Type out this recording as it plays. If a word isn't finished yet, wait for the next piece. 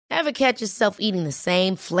Ever catch yourself eating the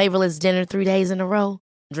same flavorless dinner 3 days in a row?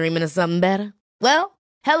 Dreaming of something better? Well,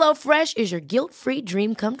 HelloFresh is your guilt-free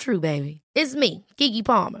dream come true, baby. It's me, Keke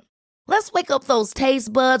Palmer. Let's wake up those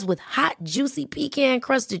taste buds with hot, juicy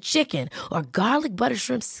pecan-crusted chicken or garlic butter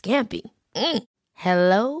shrimp scampi.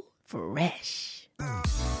 Hello Fresh.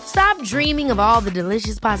 Stop dreaming of all the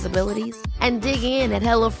delicious possibilities and dig in at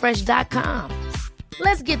HelloFresh.com.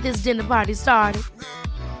 Let's get this dinner party started.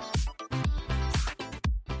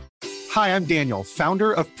 Hi, I'm Daniel,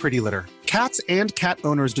 founder of Pretty Litter. Cats and cat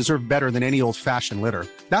owners deserve better than any old-fashioned litter.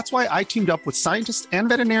 That's why I teamed up with scientists and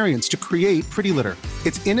veterinarians to create Pretty Litter.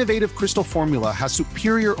 Its innovative crystal formula has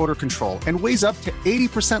superior odor control and weighs up to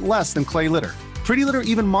 80% less than clay litter. Pretty Litter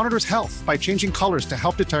even monitors health by changing colors to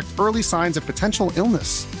help detect early signs of potential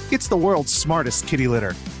illness. It's the world's smartest kitty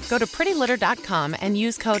litter. Go to prettylitter.com and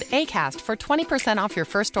use code ACAST for 20% off your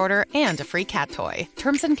first order and a free cat toy.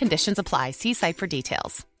 Terms and conditions apply. See site for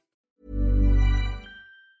details.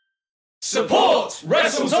 Support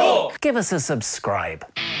Wrestle Talk! Give us a subscribe.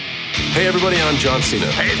 Hey everybody, I'm John Cena.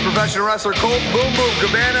 Hey, it's professional wrestler Colt Boom Boom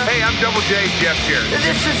Cabana. Hey, I'm Double J, Jeff Jarrett.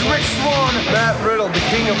 This is Rich Swann. Matt Riddle, the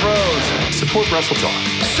King of Bros. Support Wrestle Talk.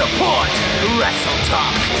 Support Wrestle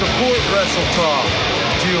Talk. Support Wrestle Talk.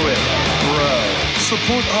 Do it, bro.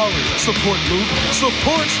 Support Ari. Support Luke.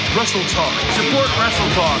 Support Wrestle Talk. Support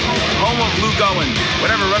Wrestle Talk. Home of Luke Owen.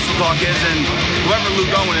 Whatever Wrestle Talk is and whoever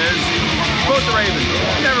Luke Owen is, support the Raven.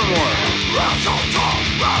 Nevermore. Wrestle Talk.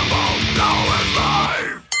 Rambo. Now is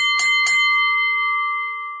live.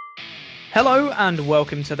 Hello and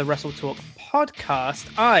welcome to the Wrestle Talk podcast.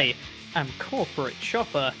 I am Corporate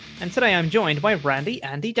Chopper, and today I'm joined by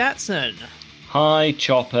Andy Datson. Hi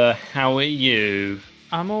Chopper, how are you?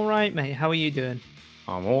 I'm alright, mate. How are you doing?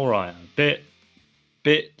 I'm alright. A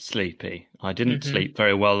bit sleepy. I didn't sleep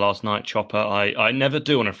very well last night, Chopper. I never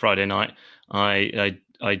do on a Friday night. I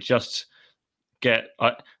just get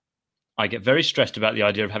I get very stressed about the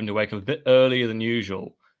idea of having to wake up a bit earlier than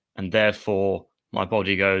usual, and therefore my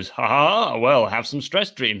body goes, ha, well, have some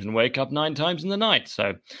stress dreams and wake up 9 times in the night.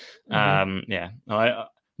 So, yeah, I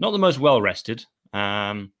not the most well-rested,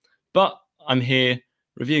 but I'm here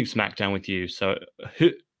reviewing SmackDown with you. So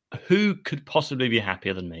who could possibly be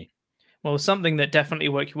happier than me? Well, something that definitely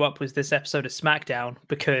woke you up was this episode of SmackDown,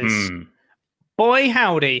 because, boy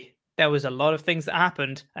howdy, there was a lot of things that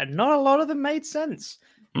happened, and not a lot of them made sense.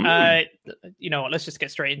 You know what, let's just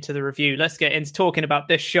get straight into the review. Let's get into talking about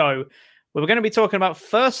this show. We're going to be talking about,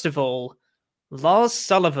 first of all, Lars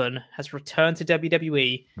Sullivan has returned to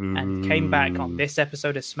WWE and came back on this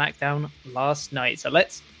episode of SmackDown last night. So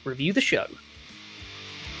let's review the show.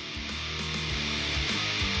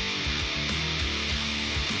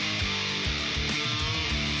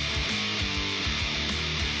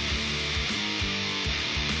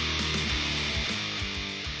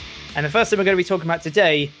 And the first thing we're going to be talking about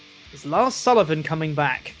today is Lars Sullivan coming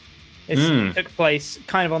back. This took place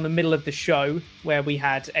kind of on the middle of the show, where we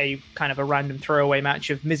had a kind of a random throwaway match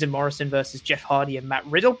of Miz and Morrison versus Jeff Hardy and Matt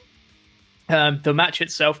Riddle. The match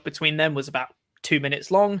itself between them was about 2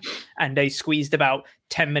 minutes long, and they squeezed about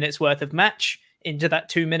 10 minutes worth of match into that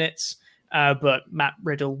 2 minutes. But Matt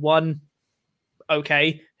Riddle won.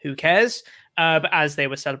 Okay, who cares? But as they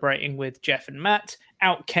were celebrating with Jeff and Matt,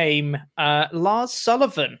 out came Lars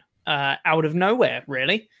Sullivan out of nowhere,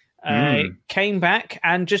 really. Came back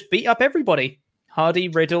and just beat up everybody. Hardy,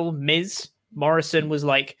 Riddle, Miz. Morrison was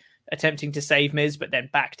like attempting to save Miz, but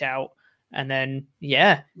then backed out. And then,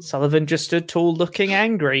 yeah, Sullivan just stood tall looking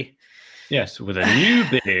angry. Yes, with a new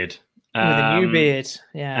beard. With a new beard,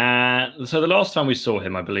 yeah. So the last time we saw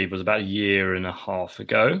him, I believe, was about a year and a half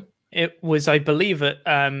ago. It was, I believe, at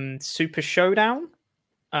Super Showdown.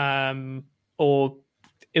 Or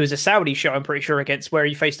it was a Saudi show, I'm pretty sure, against where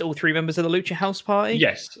he faced all 3 members of the Lucha House Party.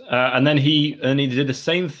 Yes, and then he did the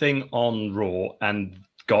same thing on Raw and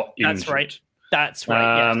got injured. That's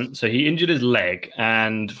right. Yes. So he injured his leg,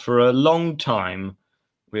 and for a long time,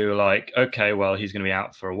 we were like, okay, well, he's going to be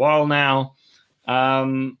out for a while now.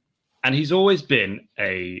 And he's always been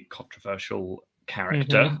a controversial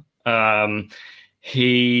character. What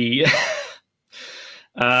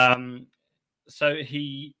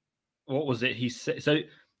was it? He said, so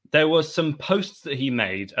there were some posts that he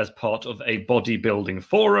made as part of a bodybuilding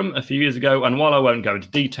forum a few years ago. And while I won't go into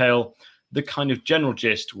detail, the kind of general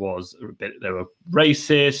gist was they were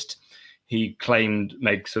racist. He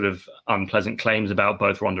made sort of unpleasant claims about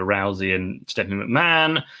both Ronda Rousey and Stephanie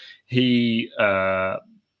McMahon. He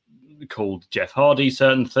called Jeff Hardy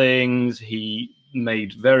certain things. He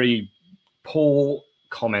made very poor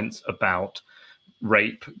comments about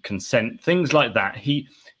rape, consent, things like that.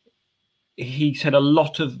 he said a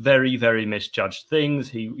lot of very, very misjudged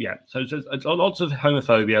things. So lots of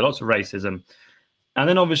homophobia, lots of racism. And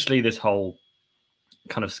then obviously this whole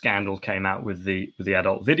kind of scandal came out with the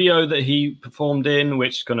adult video that he performed in,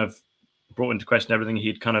 which kind of brought into question everything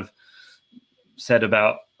he'd kind of said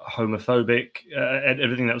about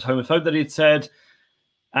everything that was homophobic that he'd said.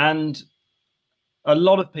 And a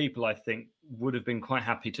lot of people, I think, would have been quite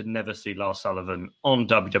happy to never see Lars Sullivan on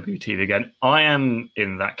WWE TV again. I am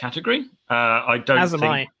in that category. I don't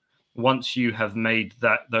think once you have made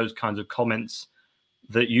those kinds of comments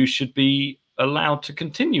that you should be allowed to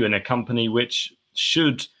continue in a company which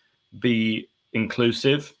should be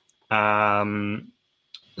inclusive,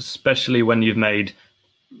 especially when you've made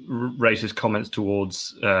racist comments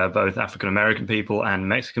towards both African American people and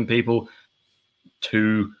Mexican people,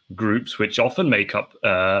 two groups which often make up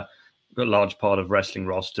a large part of wrestling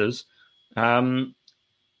rosters. I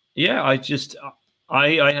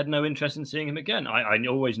had no interest in seeing him again. I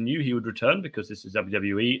always knew he would return because this is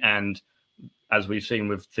WWE, and as we've seen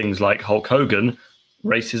with things like Hulk Hogan,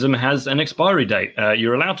 racism has an expiry date.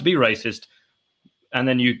 You're allowed to be racist, and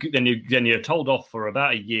then you're told off for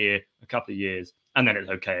about a couple of years, and then it's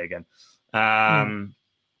okay again.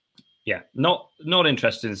 Not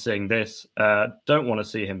interested in seeing this. Don't want to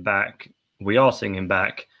see him back. We are seeing him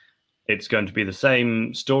back. It's going to be the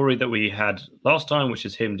same story that we had last time, which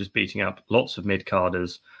is him just beating up lots of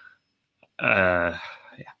mid-carders. What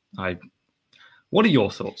are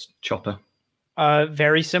your thoughts, Chopper?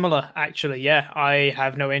 Very similar, actually. Yeah, I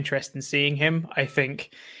have no interest in seeing him. I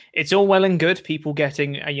think it's all well and good people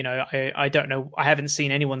getting, I don't know. I haven't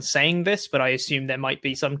seen anyone saying this, but I assume there might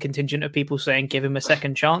be some contingent of people saying give him a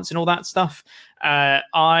second chance and all that stuff.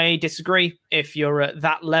 I disagree. If you're at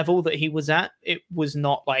that level that he was at, it was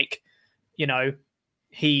not like,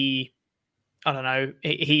 he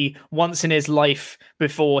once in his life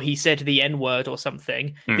before he said the N-word or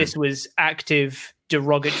something. This was active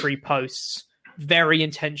derogatory posts, very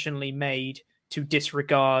intentionally made to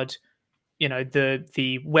disregard,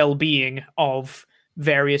 the well-being of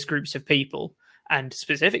various groups of people and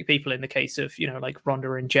specific people in the case of, like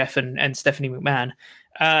Ronda and Jeff and Stephanie McMahon.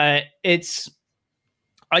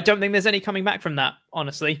 I don't think there's any coming back from that,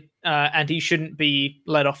 honestly. And he shouldn't be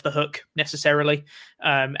let off the hook necessarily.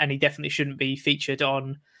 And he definitely shouldn't be featured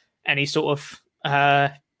on any sort of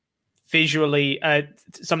visually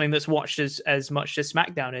something that's watched as much as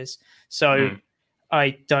SmackDown is. So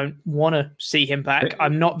I don't want to see him back.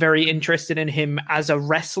 I'm not very interested in him as a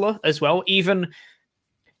wrestler as well, even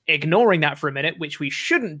ignoring that for a minute, which we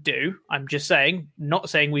shouldn't do. I'm just saying, not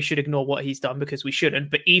saying we should ignore what he's done because we shouldn't,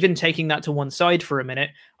 but even taking that to one side for a minute,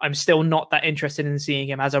 I'm still not that interested in seeing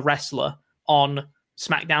him as a wrestler on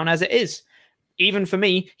SmackDown as it is. Even for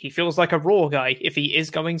me, he feels like a Raw guy. If he is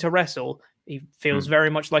going to wrestle, he feels very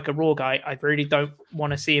much like a Raw guy. I really don't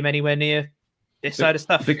want to see him anywhere near this side of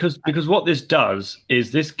stuff. Because what this does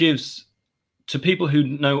is this gives to people who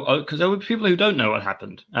know, because there will be people who don't know what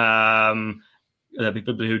happened. There'll be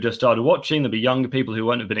people who just started watching. There'll be younger people who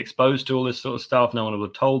won't have been exposed to all this sort of stuff. No one will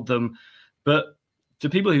have told them. But to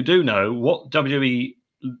people who do know, what WWE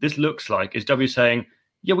this looks like is WWE saying,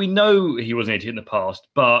 yeah, we know he was an idiot in the past,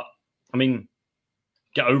 but, I mean,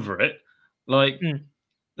 get over it. Like,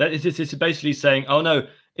 that is basically saying, oh, no,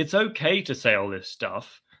 it's okay to say all this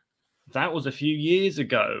stuff. That was a few years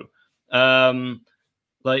ago.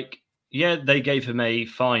 Yeah, they gave him a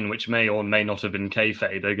fine, which may or may not have been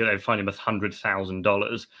kayfabe. They fined him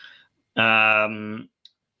 $100,000.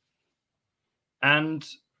 And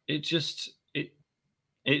it just,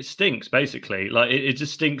 it stinks, basically. Like, it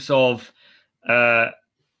just stinks of,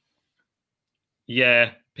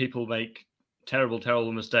 people make terrible,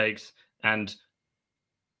 terrible mistakes, and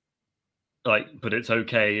but it's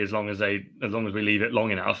okay as long as we leave it long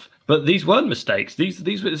enough. But these weren't mistakes. This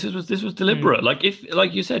was deliberate. Like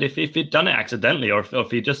you said, if he'd done it accidentally, or if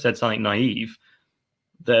he just said something naive,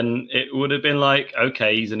 then it would have been like,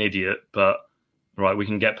 okay, he's an idiot, but right, we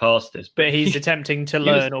can get past this. But he's attempting to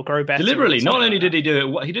learn or grow better. Deliberately. Not only did he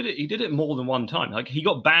do it, he did it more than one time. Like, he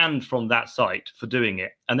got banned from that site for doing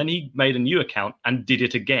it, and then he made a new account and did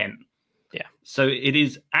it again. Yeah. So it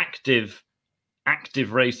is active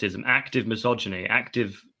racism, active misogyny,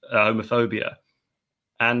 active homophobia.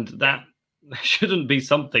 And that shouldn't be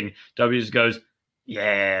something W just goes,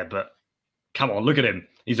 yeah, but come on, look at him.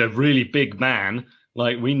 He's a really big man.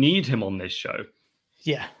 Like, we need him on this show.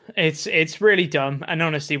 Yeah, it's really dumb. And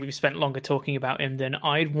honestly, we've spent longer talking about him than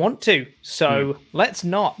I'd want to. So let's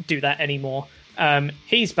not do that anymore.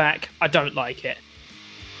 He's back. I don't like it.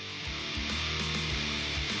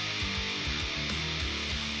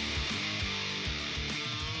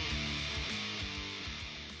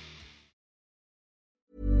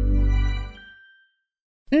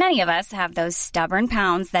 Many of us have those stubborn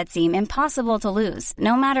pounds that seem impossible to lose,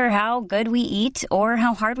 no matter how good we eat or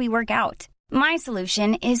how hard we work out. My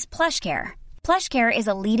solution is PlushCare. PlushCare is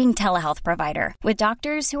a leading telehealth provider with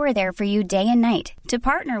doctors who are there for you day and night to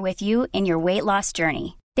partner with you in your weight loss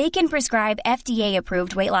journey. They can prescribe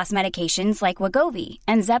FDA-approved weight loss medications like Wegovy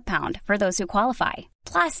and Zepbound for those who qualify.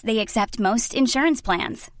 Plus, they accept most insurance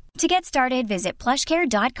plans. To get started, visit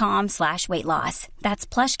plushcare.com/weightloss. That's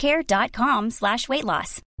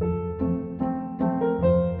plushcare.com/weightloss.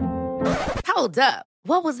 Hold up.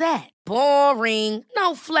 What was that? Boring.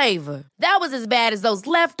 No flavor. That was as bad as those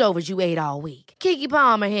leftovers you ate all week. Keke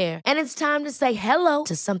Palmer here, and it's time to say hello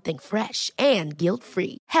to something fresh and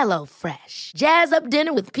guilt-free. Hello Fresh. Jazz up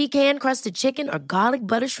dinner with pecan-crusted chicken or garlic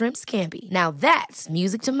butter shrimp scampi. Now that's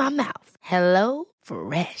music to my mouth. Hello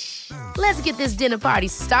Fresh. Let's get this dinner party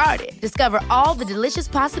started. Discover all the delicious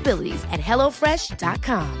possibilities at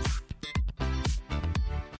HelloFresh.com.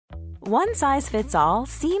 One size fits all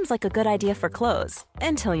seems like a good idea for clothes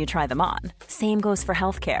until you try them on. Same goes for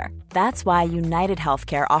healthcare. That's why United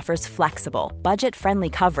Healthcare offers flexible,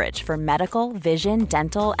 budget-friendly coverage for medical, vision,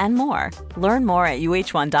 dental, and more. Learn more at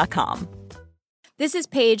UH1.com. This is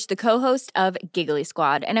Paige, the co-host of Giggly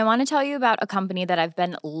Squad, and I want to tell you about a company that I've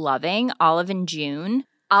been loving, Olive & June.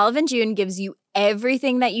 Olive & June gives you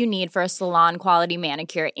everything that you need for a salon-quality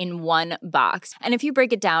manicure in one box. And if you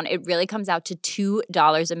break it down, it really comes out to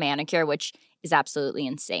 $2 a manicure, which is absolutely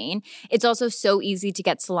insane. It's also so easy to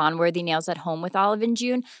get salon-worthy nails at home with Olive &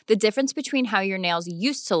 June. The difference between how your nails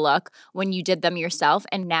used to look when you did them yourself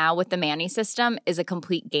and now with the Mani system is a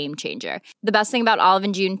complete game changer. The best thing about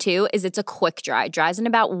Olive & June, too, is it's a quick dry. Dries in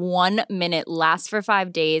about 1 minute, lasts for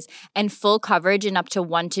 5 days, and full coverage in up to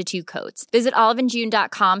 1 to 2 coats. Visit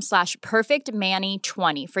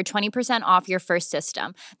oliveandjune.com/perfectmani20 for 20% off your first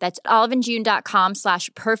system. That's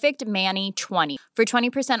oliveandjune.com/perfectmani20 for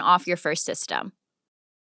 20% off your first system.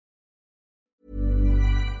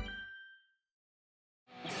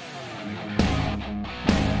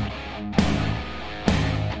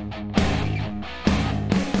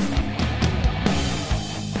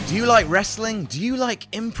 Do you like wrestling? Do you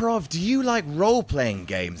like improv? Do you like role-playing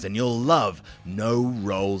games? And you'll love No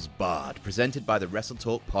Rolls Barred, presented by the Wrestle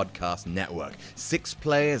Talk Podcast Network. 6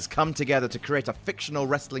 players come together to create a fictional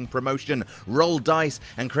wrestling promotion, roll dice,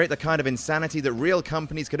 and create the kind of insanity that real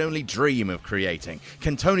companies can only dream of creating.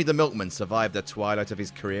 Can Tony the Milkman survive the twilight of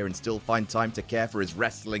his career and still find time to care for his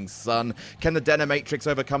wrestling son? Can the Denimatrix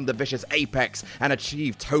overcome the vicious Apex and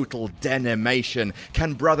achieve total denimation?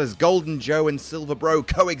 Can brothers Golden Joe and Silver Bro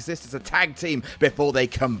coexist as a tag team before they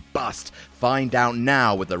combust? Find out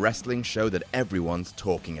now with the wrestling show that everyone's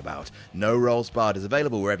talking about. No Rolls Barred is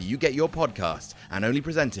available wherever you get your podcasts and only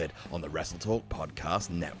presented on the Wrestle Talk Podcast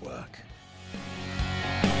Network.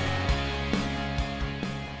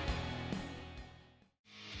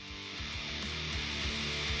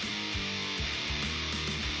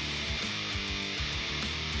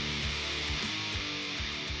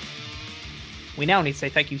 We now need to say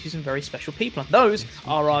thank you to some very special people, and those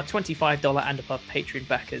are our $25 and above Patreon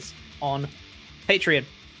backers on Patreon,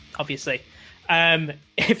 obviously.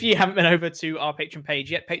 If you haven't been over to our Patreon page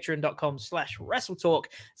yet, patreon.com/WrestleTalk,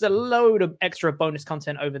 there's a load of extra bonus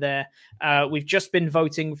content over there. We've just been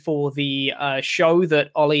voting for the show that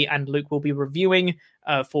Ollie and Luke will be reviewing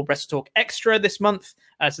for WrestleTalk Extra this month.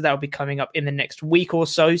 So that will be coming up in the next week or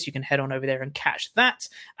so you can head on over there and catch that.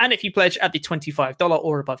 And if you pledge at the $25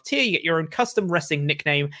 or above tier, you get your own custom wrestling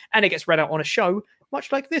nickname, and it gets read out on a show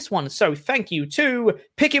much like this one. So thank you to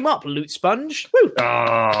Pick Him Up, Loot Sponge. Woo!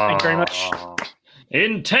 Thank you very much.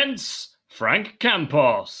 Intense Frank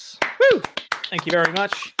Campos. Woo! Thank you very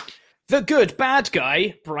much. The Good Bad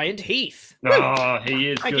Guy, Bryant Heath.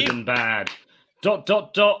 He is Thank good you. and bad. ...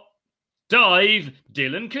 Dive,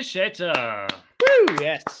 Dylan Cachetta. Woo!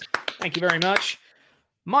 Yes. Thank you very much.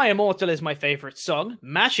 My Immortal is my favourite song.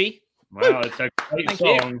 Mashy. Wow, it's a great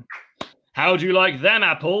song. How do you like them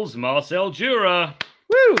apples, Marcel Jura?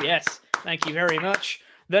 Woo! Yes. Thank you very much.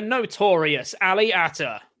 The Notorious Ali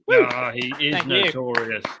Atta. Woo! He is Thank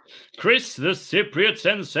notorious. Chris, the Cypriot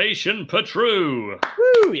Sensation Patru.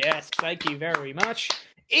 Woo! Yes. Thank you very much.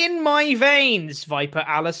 In My Veins, Viper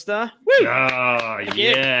Alistair. Woo! Thank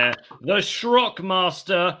you. The Schrock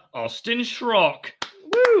Master, Austin Schrock.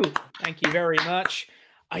 Woo! Thank you very much.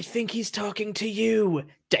 I think he's talking to you,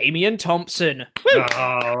 Damian Thompson. Woo!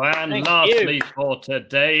 And Thank lastly you. for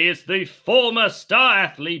today is the former star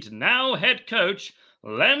athlete, now head coach,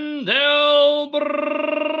 Lendell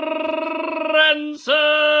Branson.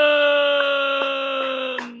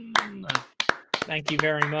 Thank you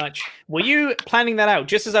very much. Were you planning that out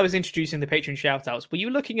just as I was introducing the patron shoutouts? Were you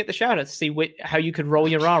looking at the shoutouts to see how you could roll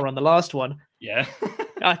your R on the last one? Yeah.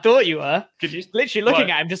 I thought you were. Could you? Literally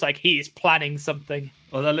looking at him just like he is planning something.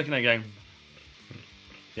 Well, they're looking at going.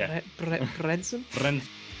 Yeah. Brenson?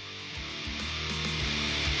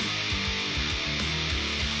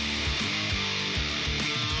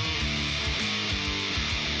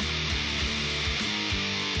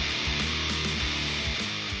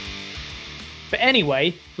 But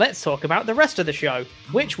anyway, let's talk about the rest of the show,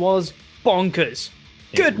 which was bonkers.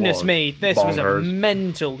 Goodness me, this was a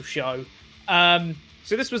mental show. So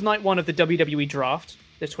this was night one of the WWE draft,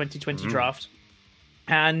 the 2020 draft.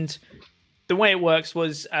 And the way it works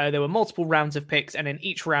was there were multiple rounds of picks, and in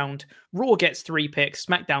each round, Raw gets 3 picks,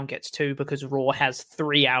 SmackDown gets 2, because Raw has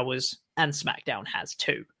 3 hours and SmackDown has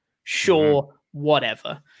 2. Sure,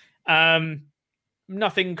 whatever.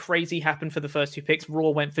 Nothing crazy happened for the first 2 picks.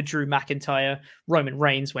 Raw went for Drew McIntyre. Roman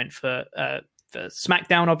Reigns went for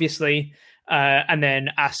SmackDown, obviously. And then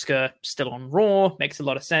Asuka still on Raw. Makes a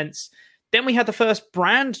lot of sense. Then we had the first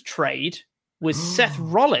brand trade with Seth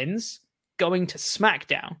Rollins going to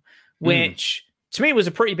SmackDown, which to me was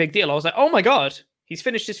a pretty big deal. I was like, oh my God, he's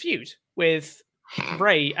finished his feud with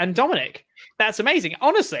Rey and Dominic. That's amazing.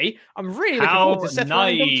 Honestly, I'm really looking forward to Seth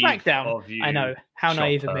Rollins on SmackDown. I know, how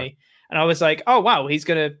naive of me. And I was like, oh, wow, he's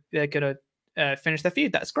going to finish their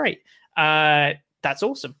feud. That's great. That's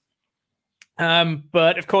awesome.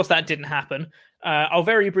 But, of course, that didn't happen. I'll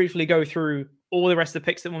very briefly go through all the rest of the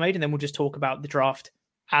picks that were made, and then we'll just talk about the draft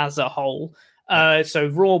as a whole. So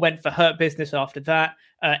Raw went for Hurt Business after that.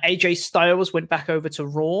 AJ Styles went back over to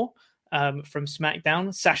Raw from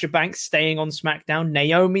SmackDown. Sasha Banks staying on SmackDown.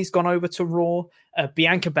 Naomi's gone over to Raw.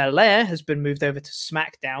 Bianca Belair has been moved over to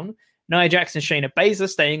SmackDown. Nia Jax and Shayna Baszler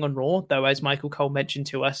staying on Raw, though, as Michael Cole mentioned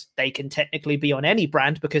to us, they can technically be on any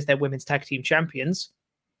brand because they're women's tag team champions.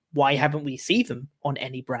 Why haven't we seen them on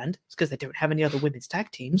any brand? It's because they don't have any other women's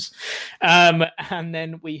tag teams. And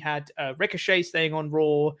then we had Ricochet staying on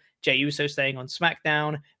Raw, Jey Uso staying on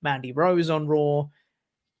SmackDown, Mandy Rose on Raw,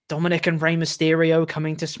 Dominic and Rey Mysterio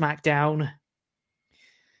coming to SmackDown,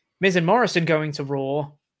 Miz and Morrison going to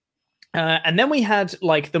Raw. And then we had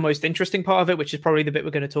like the most interesting part of it, which is probably the bit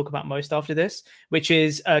we're going to talk about most after this, which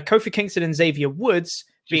is Kofi Kingston and Xavier Woods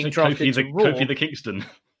being drafted to Raw. Kofi the Kingston.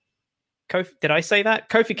 Did I say that?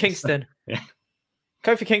 Kofi Kingston. Yeah.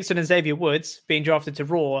 Kofi Kingston and Xavier Woods being drafted to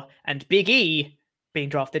Raw, and Big E being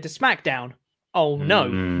drafted to SmackDown. Oh no,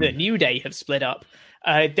 the New Day have split up.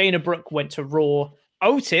 Dana Brooke went to Raw.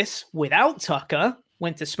 Otis, without Tucker,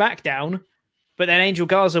 went to SmackDown, but then Angel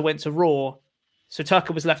Garza went to Raw. So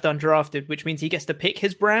Tucker was left undrafted, which means he gets to pick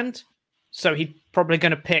his brand. So he's probably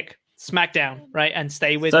going to pick SmackDown, right, and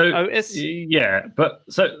stay with Otis. Yeah, but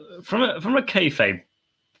so from a kayfabe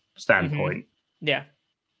standpoint, yeah,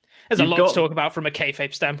 there's a lot to talk about from a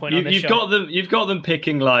kayfabe standpoint on this show. You've got them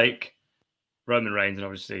picking like Roman Reigns and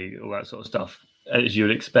obviously all that sort of stuff as you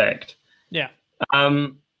would expect. Yeah.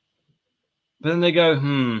 But then they go,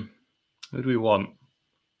 who do we want?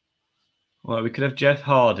 Well, we could have Jeff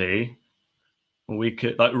Hardy. We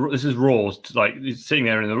could this is Raw, like he's sitting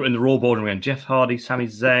there in the Raw boardroom again. Jeff Hardy, Sami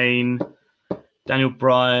Zayn, Daniel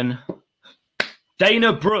Bryan,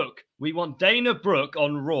 Dana Brooke. We want Dana Brooke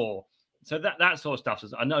on Raw. So that sort of stuff.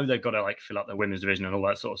 I know they've got to like fill up their women's division and all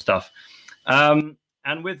that sort of stuff. And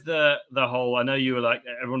with the whole, I know you were like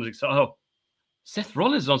everyone's excited. Oh, Seth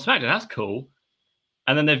Rollins is on SmackDown. That's cool.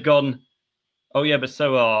 And then they've gone, oh yeah, but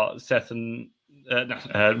so are Seth and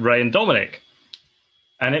Rey and Dominic.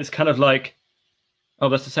 And it's kind of like, oh,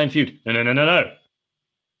 that's the same feud. No.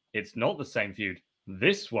 It's not the same feud.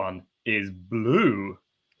 This one is blue.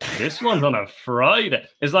 This one's on a Friday.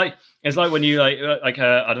 It's like when you I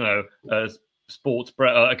don't know, a sports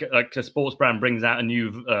brand, like a sports brand brings out a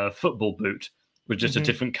new football boot with just a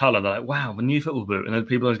different color. They're like, wow, a new football boot, and then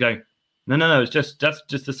people are going, no, it's that's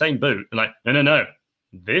just the same boot. And like, no,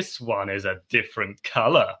 this one is a different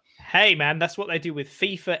color. Hey man, that's what they do with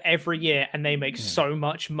FIFA every year, and they make so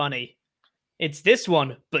much money. It's this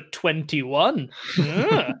one, but 21.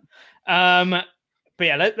 But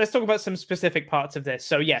yeah, let's talk about some specific parts of this.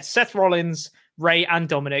 So yeah, Seth Rollins, Rey, and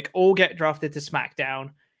Dominic all get drafted to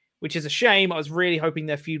SmackDown, which is a shame. I was really hoping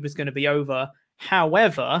their feud was going to be over.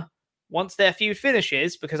 However, once their feud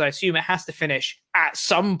finishes, because I assume it has to finish at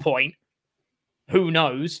some point, who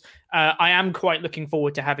knows? I am quite looking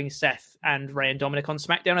forward to having Seth and Rey and Dominic on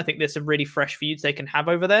SmackDown. I think there's some really fresh feuds they can have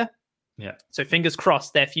over there. Yeah. So fingers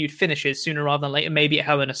crossed their feud finishes sooner rather than later, maybe at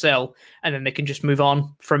Hell in a Cell, and then they can just move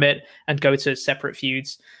on from it and go to separate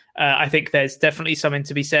feuds. I think there's definitely something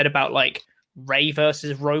to be said about like Rey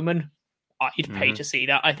versus Roman I'd pay to see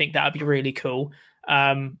that. I think that would be really cool.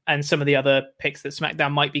 And some of the other picks that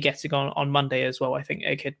SmackDown might be getting on Monday as well. I think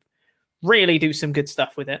they could really do some good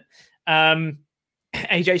stuff with it.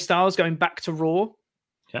 AJ Styles going back to Raw.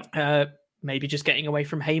 Yeah. Maybe just getting away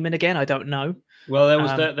from Heyman again. I don't know. Well,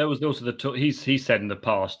 there was also he said in the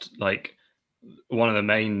past, like, one of the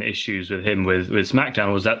main issues with him with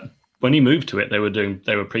SmackDown was that when he moved to it, they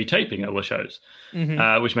were pre-taping all the shows,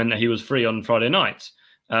 which meant that he was free on Friday nights.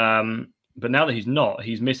 But now that he's not,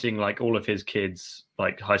 he's missing like all of his kids'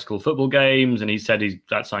 like high school football games, and he said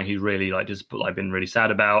that's something he's really been really sad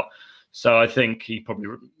about. So I think he probably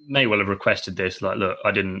may well have requested this. Like, look,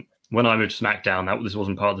 when I moved to SmackDown, this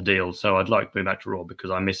wasn't part of the deal, so I'd like to move back to Raw because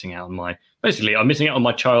I'm missing out on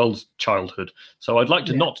my child's childhood. So I'd like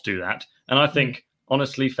to not do that. And I think,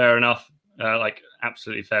 honestly, fair enough. Like,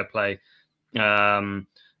 absolutely fair play. I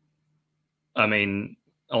mean,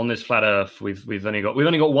 on this flat Earth, we've only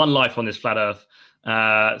got one life on this flat Earth.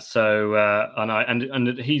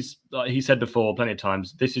 He said before plenty of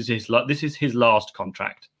times, this is his last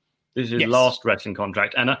contract. This is his last wrestling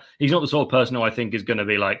contract, and he's not the sort of person who I think is going to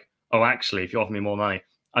be like, oh, actually, if you offer me more money.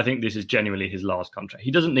 I think this is genuinely his last contract. He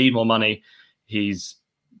doesn't need more money. He's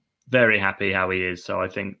very happy how he is. So I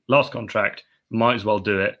think last contract, might as well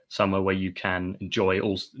do it somewhere where you can enjoy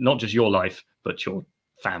not just your life, but your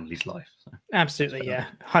family's life. So. Absolutely, yeah.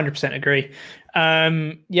 100% agree.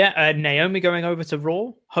 Naomi going over to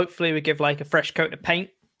Raw. Hopefully we give like a fresh coat of paint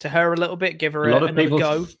to her a little bit, give her another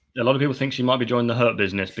go. A lot of people think she might be joining the Hurt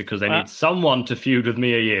Business because they need someone to feud with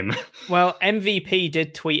Mia Yim. Well, MVP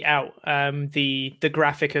did tweet out the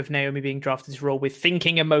graphic of Naomi being drafted to Raw with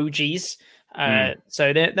thinking emojis.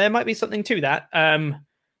 So there might be something to that.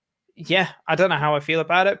 I don't know how I feel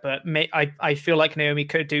about it, but I feel like Naomi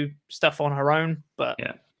could do stuff on her own, but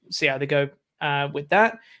see how they go with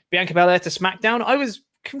that. Bianca Belair to SmackDown. I was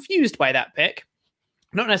confused by that pick.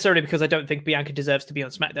 Not necessarily because I don't think Bianca deserves to be on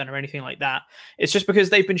SmackDown or anything like that. It's just because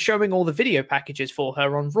they've been showing all the video packages for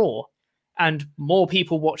her on Raw. And more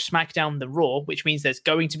people watch SmackDown than Raw, which means there's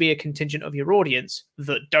going to be a contingent of your audience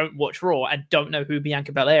that don't watch Raw and don't know who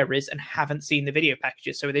Bianca Belair is and haven't seen the video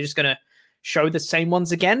packages. So are they just going to show the same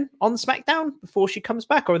ones again on SmackDown before she comes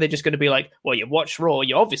back? Or are they just going to be like, well, you watch Raw,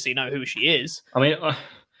 you obviously know who she is? I mean,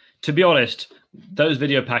 to be honest, those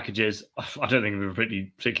video packages, I don't think they're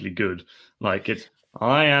particularly good. Like, it's,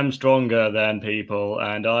 I am stronger than people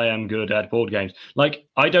and I am good at board games. Like,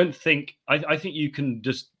 I think you can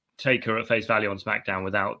just take her at face value on SmackDown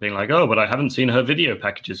without being like, oh, but I haven't seen her video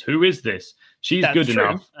packages. Who is this? She's good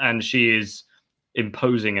enough and she is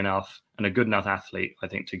imposing enough and a good enough athlete, I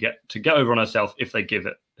think, to get over on herself if they give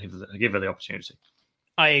her the opportunity.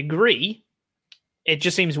 I agree. It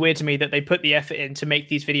just seems weird to me that they put the effort in to make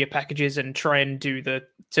these video packages and try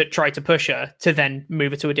to push her to then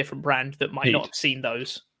move her to a different brand that might not have seen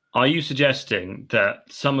those. Are you suggesting that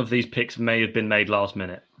some of these picks may have been made last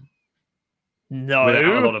minute? No. Without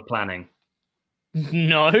a lot of planning?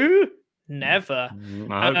 No, never.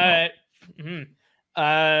 I hope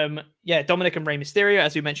not. Dominic and Rey Mysterio,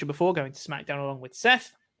 as we mentioned before, going to SmackDown along with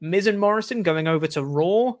Seth. Miz and Morrison going over to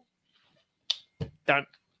Raw.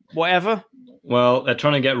 Whatever. Well, they're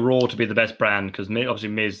trying to get Raw to be the best brand because obviously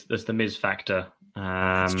Miz, there's the Miz factor.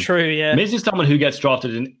 It's true, yeah. Miz is someone who gets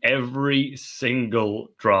drafted in every single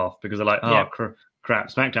draft because they're like, crap,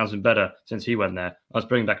 SmackDown's been better since he went there. Let's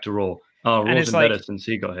bring him back to Raw. Oh, Raw's been better since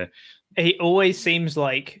he got here. He always seems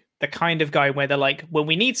like the kind of guy where they're like, well,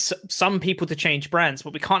 we need some people to change brands,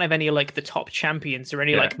 but we can't have any like the top champions or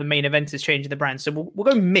any like the main eventers changing the brand. So we'll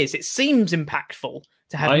go Miz. It seems impactful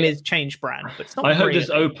to have Miz change brand, but it's not. I hope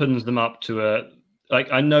this opens them up to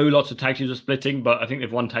I know lots of tag teams are splitting, but I think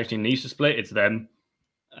if one tag team needs to split, it's them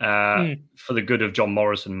for the good of John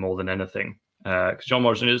Morrison more than anything. Because John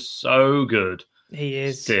Morrison is so good. He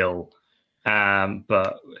is still.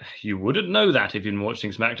 But you wouldn't know that if you've been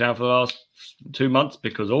watching SmackDown for the last 2 months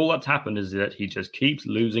because all that's happened is that he just keeps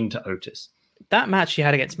losing to Otis. That match he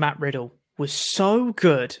had against Matt Riddle was so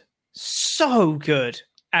good. So good.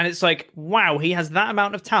 And it's like, wow, he has that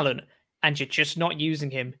amount of talent and you're just not using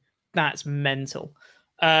him. That's mental.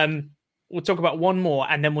 We'll talk about one more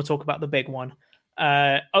and then we'll talk about the big one.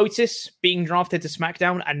 Otis being drafted to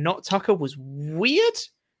SmackDown and not Tucker was weird.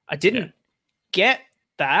 I didn't get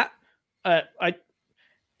that.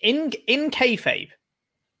 In kayfabe,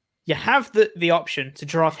 you have the option to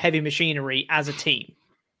draft Heavy Machinery as a team,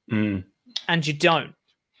 and you don't.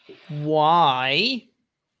 Why?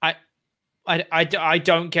 I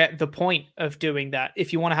don't get the point of doing that.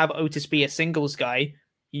 If you want to have Otis be a singles guy,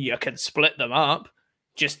 you can split them up.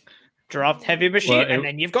 Just draft Heavy Machine, and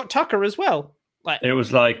then you've got Tucker as well. It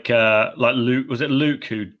was like Luke. Was it Luke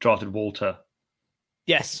who drafted Walter?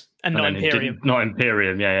 Yes, and not Imperium. Not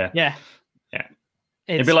Imperium. Yeah.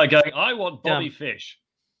 It'd be like going, I want Bobby Fish.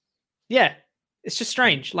 Yeah, it's just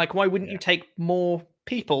strange. Like, why wouldn't you take more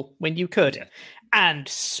people when you could? Yeah. And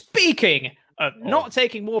speaking of not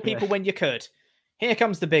taking more people when you could, here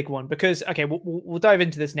comes the big one. Because, okay, we'll dive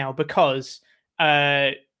into this now because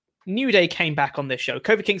New Day came back on this show.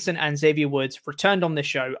 Kofi Kingston and Xavier Woods returned on this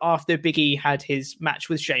show after Big E had his match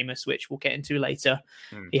with Sheamus, which we'll get into later.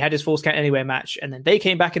 He had his Falls Count Anywhere match, and then they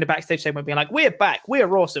came back in a backstage segment being like, we're back,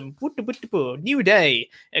 we're awesome, New Day,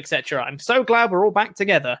 etc. I'm so glad we're all back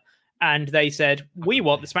together. And they said, we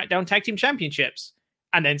want the SmackDown Tag Team Championships.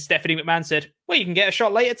 And then Stephanie McMahon said, well, you can get a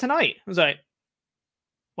shot later tonight. I was like,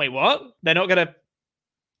 wait, what? They're not going to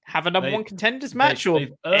have a number one contenders match or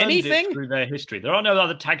anything? It through their history. There are no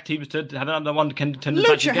other tag teams to have a number one contenders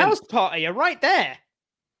match. Lucha House Party are right there.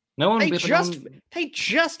 No one. They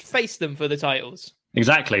just faced them for the titles.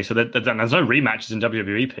 Exactly. So there's no rematches in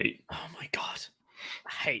WWE, Pete. Oh my god,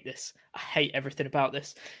 I hate this. I hate everything about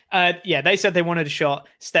this. They said they wanted a shot.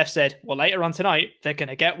 Steph said, well, later on tonight they're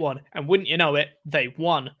gonna get one, and wouldn't you know it, they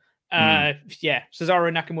won. Cesaro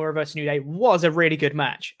and Nakamura versus New Day was a really good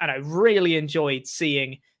match, and I really enjoyed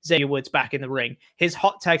seeing Xavier Woods back in the ring. His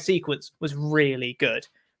hot tag sequence was really good.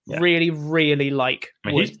 Yeah. Really, really like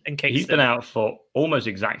Woods and Kingston. He's been out for almost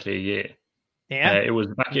exactly a year. Yeah, it was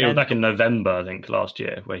back in November, I think, last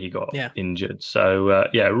year where he got injured. So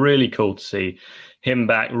really cool to see him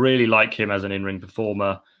back. Really like him as an in-ring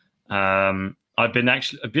performer. I've been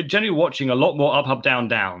generally watching a lot more up, down,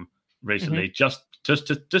 down recently. Just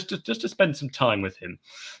to spend some time with him.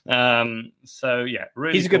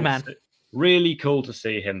 Really, he's a good man. Really cool to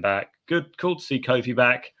see him back. Cool to see Kofi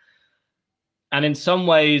back. And in some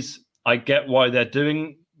ways, I get why they're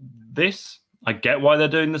doing this. I get why they're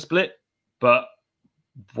doing the split, but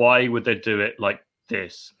why would they do it like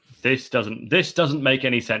this? This doesn't make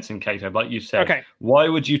any sense in kayfabe, like you said. Okay. Why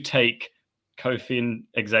would you take Kofi and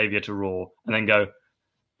Xavier to Raw and then go,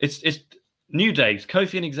 it's New Day,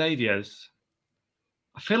 Kofi and Xavier's?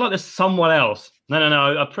 I feel like there's someone else. No,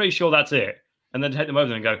 I'm pretty sure that's it. And then take them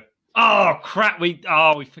over and go, oh, crap, we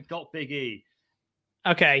forgot Big E.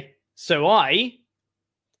 Okay, so I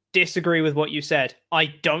disagree with what you said. I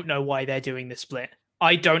don't know why they're doing the split.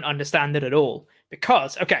 I don't understand it at all.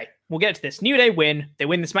 Because, okay, we'll get to this. New Day win. They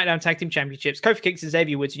win the SmackDown Tag Team Championships. Kofi Kingston and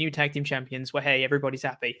Xavier Woods, new tag team champions. Well, hey, everybody's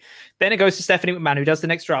happy. Then it goes to Stephanie McMahon, who does the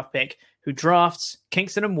next draft pick, who drafts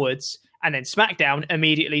Kingston and Woods, and then SmackDown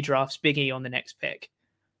immediately drafts Big E on the next pick.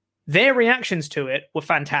 Their reactions to it were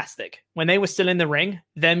fantastic. When they were still in the ring,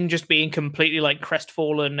 them just being completely like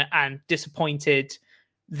crestfallen and disappointed,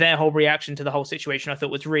 their whole reaction to the whole situation I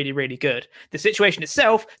thought was really, really good. The situation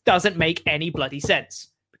itself doesn't make any bloody sense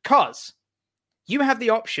because you have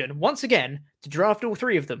the option, once again, to draft all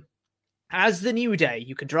three of them. As the New Day,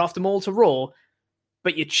 you can draft them all to Raw,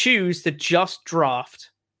 but you choose to just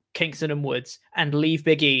draft Kingston and Woods and leave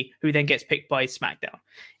Big E, who then gets picked by SmackDown.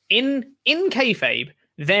 In kayfabe,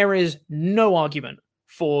 there is no argument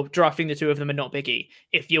for drafting the two of them and not Big E.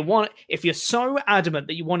 If you're so adamant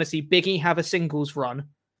that you want to see Big E have a singles run,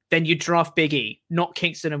 then you draft Big E, not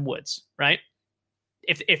Kingston and Woods, right?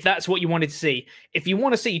 If that's what you wanted to see. If you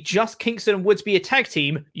want to see just Kingston and Woods be a tag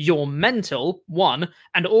team, you're mental, one.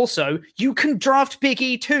 And also, you can draft Big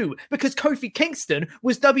E too, because Kofi Kingston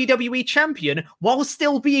was WWE champion while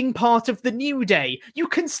still being part of the New Day. You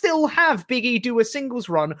can still have Big E do a singles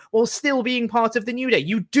run while still being part of the New Day.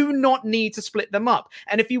 You do not need to split them up.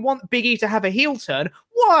 And if you want Big E to have a heel turn,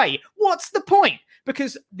 why? What's the point?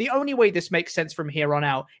 Because the only way this makes sense from here on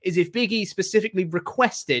out is if Big E specifically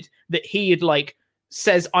requested that he had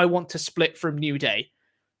says, I want to split from New Day.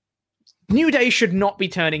 New Day should not be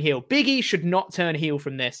turning heel. Big E should not turn heel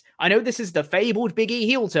from this. I know this is the fabled Big E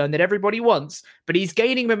heel turn that everybody wants, but he's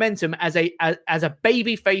gaining momentum as a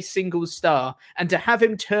babyface singles star, and to have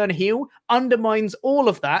him turn heel undermines all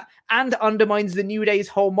of that and undermines the New Day's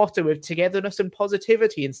whole motto of togetherness and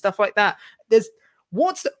positivity and stuff like that.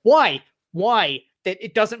 Why?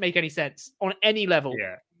 It doesn't make any sense on any level.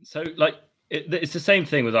 Yeah. So it's the same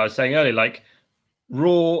thing as I was saying earlier,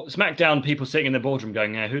 Raw, SmackDown, people sitting in the boardroom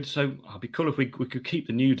going, "Yeah, it'd be cool if we could keep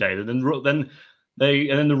the New Day." Then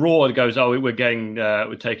the Raw goes, "Oh,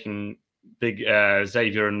 we're taking Big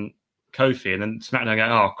Xavier and Kofi," and then SmackDown going,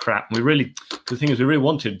 "Oh crap, the thing is we really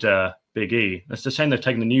wanted Big E. That's the same. They've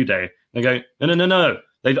taken the New Day." And they go, "No,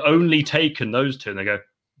 they've only taken those two." And they go,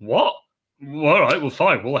 "What? All right, well,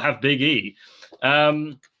 fine, we'll have Big E."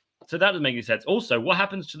 So that doesn't make any sense. Also, what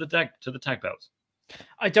happens to the tag belts?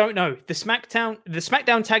 I don't know. The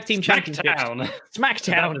SmackDown Tag Team Championships.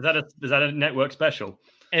 SmackDown. Is that a network special?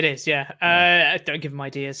 It is, yeah. Don't give them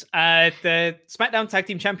ideas. The SmackDown Tag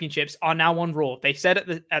Team Championships are now on Raw. They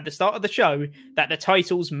said at the start of the show that the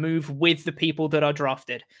titles move with the people that are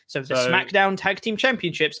drafted. So the SmackDown Tag Team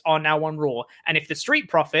Championships are now on Raw. And if the Street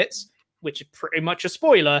Profits, which is pretty much a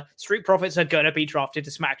spoiler, Street Profits are going to be drafted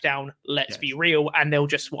to SmackDown, let's be real, and they'll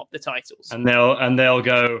just swap the titles. And they'll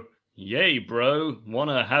go, yay, bro, want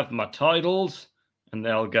to have my titles? And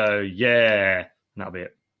they'll go, yeah, and that'll be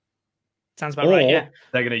it. Sounds about right, yeah.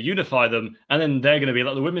 They're going to unify them, and then they're going to be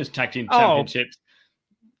like the Women's Tag Team Championships.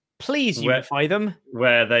 Please unify them.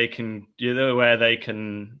 Where they can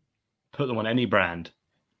put them on any brand.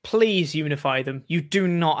 Please unify them. You do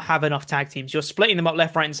not have enough tag teams. You're splitting them up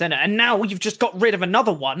left, right, and center. And now you've just got rid of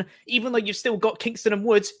another one, even though you've still got Kingston and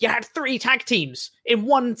Woods. You had 3 tag teams in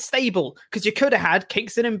one stable because you could have had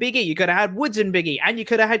Kingston and Big E. You could have had Woods and Big E, and you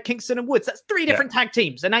could have had Kingston and Woods. That's 3 different tag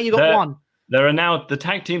teams. And now you got one. There are now the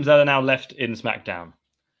tag teams that are now left in SmackDown.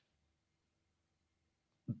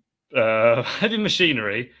 Heavy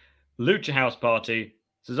Machinery, Lucha House Party,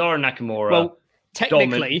 Cesaro and Nakamura, well,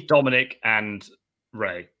 technically, Dominic and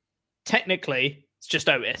Ray. Technically, it's just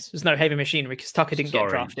Otis. There's no Heavy Machinery because Tucker didn't get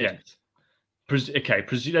drafted. Yes.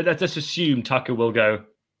 Let's assume Tucker will go.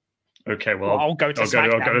 Okay, well, I'll go to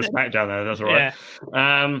SmackDown. I'll go to SmackDown there. That's all right.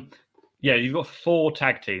 Yeah. You've got 4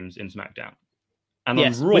 tag teams in SmackDown, and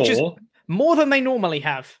on Raw, which is more than they normally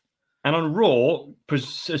have. And on Raw,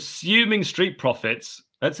 assuming Street Profits,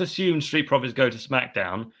 let's assume Street Profits go to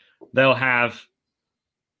SmackDown, they'll have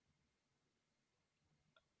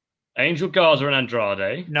Angel Garza and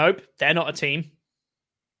Andrade. Nope, they're not a team.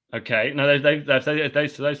 Okay, no, they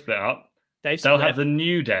split up. They'll have the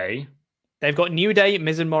New Day. They've got New Day,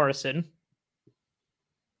 Miz and Morrison.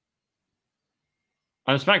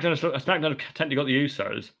 And SmackDown have technically got the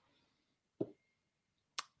Usos.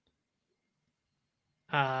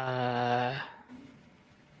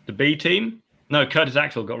 The B team? No, Curtis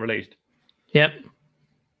Axel got released. Yep.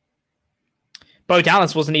 Bo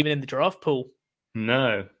Dallas wasn't even in the draft pool.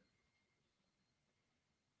 No.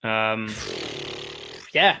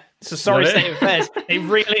 Yeah, it's a sorry state of affairs. They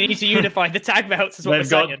really need to unify the tag belts. Is what They've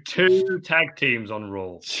got 2 tag teams on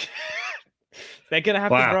Raw. They're going to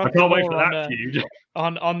have to draft. I can't wait for that feud.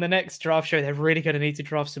 On the next draft show, they're really going to need to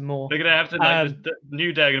draft some more. They're going to have to. The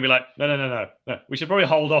New Day are going to be like, no. We should probably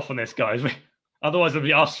hold off on this, guys. Otherwise, it'll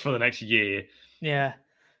be us for the next year. Yeah.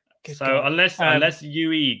 Unless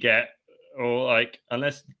UE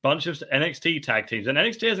unless a bunch of NXT tag teams, and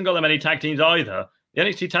NXT hasn't got that many tag teams either. The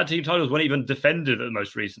NXT tag team titles weren't even defended at the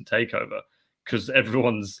most recent takeover because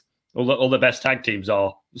all the best tag teams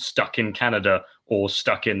are stuck in Canada or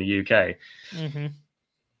stuck in the UK. Mm-hmm.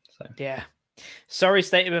 So. Yeah. Sorry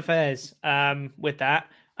state of affairs with that.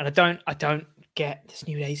 And I don't get this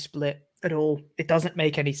New Day split at all. It doesn't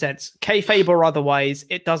make any sense. Kayfabe or otherwise,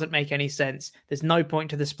 it doesn't make any sense. There's no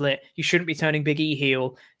point to the split. You shouldn't be turning Big E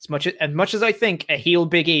heel. As much as I think a heel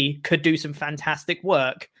Big E could do some fantastic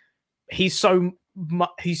work, he's so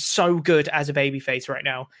good as a babyface right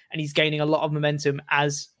now, and he's gaining a lot of momentum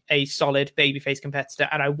as a solid babyface competitor,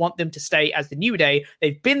 and I want them to stay as the New Day.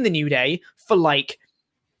 They've been the New Day for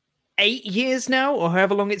 8 years now, or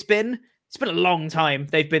however long it's been. It's been a long time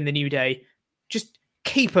they've been the New Day. Just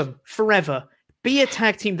keep them forever. Be a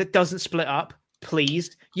tag team that doesn't split up,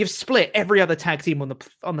 please. You've split every other tag team on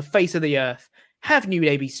the face of the earth. Have New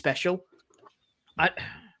Day be special.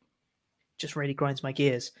 Just really grinds my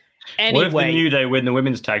gears. Anyway, what if the New Day win the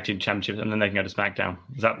Women's Tag Team Championship and then they can go to SmackDown?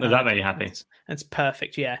 Does that make you happy? That's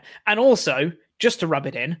perfect, yeah. And also, just to rub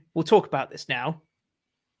it in, we'll talk about this now.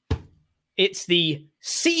 It's the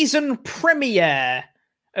season premiere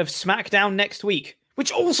of SmackDown next week,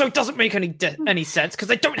 which also doesn't make any sense because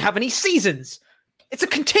they don't have any seasons. It's a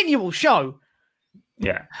continual show.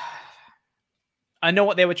 Yeah. I know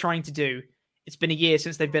what they were trying to do. It's been a year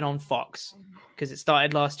since they've been on Fox because it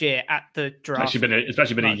started last year at the draft. It's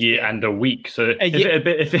actually been a year and a week. So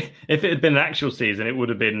if it had been an actual season, it would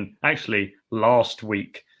have been actually last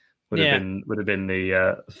week. Would have been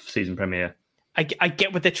the season premiere. I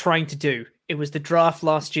get what they're trying to do. It was the draft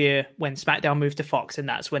last year when SmackDown moved to Fox, and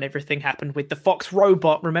that's when everything happened with the Fox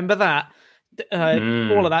robot. Remember that?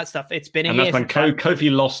 All of that stuff. It's been a year. And that's when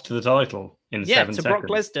Kofi lost the title in 7 seconds. Yeah, to Brock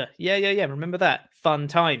Lesnar. Yeah. Remember that? Fun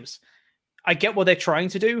times. I get what they're trying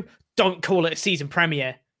to do. Don't call it a season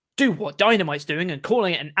premiere. Do what Dynamite's doing and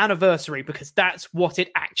calling it an anniversary because that's what it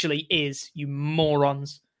actually is, you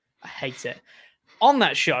morons. I hate it. On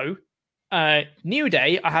that show, New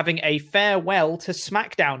Day are having a farewell to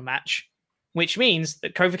SmackDown match which means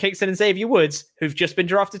that Kofi Kingston and Xavier Woods, who've just been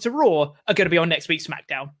drafted to Raw, are going to be on next week's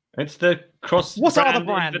SmackDown. It's the What are the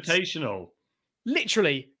brands? Invitational.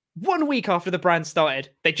 Literally, 1 week after the brand started,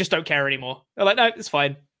 they just don't care anymore. They're like, no, it's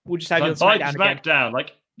fine. We'll just have you on SmackDown again.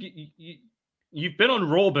 Like, you've been on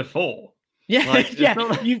Raw before. Yeah,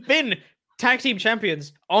 like, You've been tag team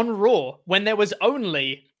champions on Raw when there was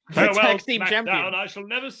only the tag team champion. I shall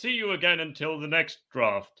never see you again until the next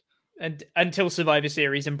draft. And until Survivor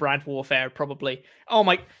Series and Brand Warfare, probably. Oh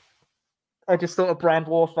my... I just thought of Brand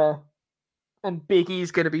Warfare. And Big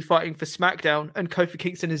E's going to be fighting for SmackDown, and Kofi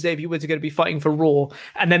Kingston and Xavier Woods are going to be fighting for Raw,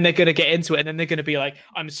 and then they're going to get into it, and then they're going to be like,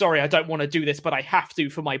 I'm sorry, I don't want to do this, but I have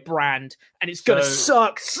to for my brand, and it's going to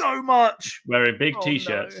suck so much. Wearing big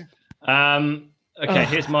T-shirts. No. Okay,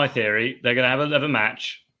 here's my theory. They're going to have a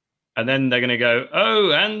match, and then they're going to go,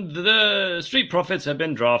 oh, and the Street Profits have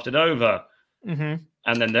been drafted over. Mm-hmm.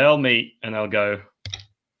 And then they'll meet, and they'll go,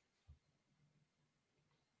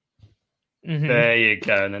 there you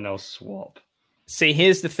go, and then they'll swap. See,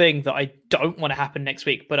 here's the thing that I don't want to happen next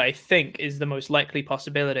week, but I think is the most likely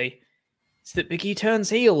possibility. It's that Big E turns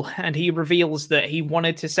heel and he reveals that he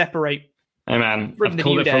wanted to separate. Hey man, I've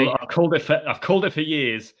called it for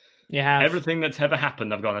years. Yeah. Everything that's ever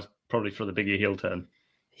happened, I've gone, that's probably for the Big E heel turn.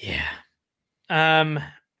 Yeah.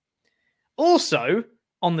 Also,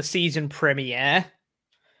 on the season premiere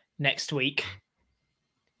next week,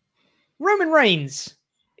 Roman Reigns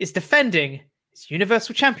is defending his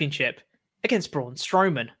Universal Championship against Braun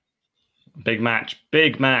Strowman. Big match.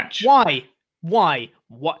 Why?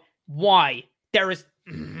 There is...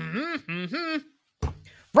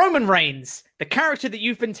 Roman Reigns, the character that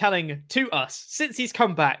you've been telling to us since he's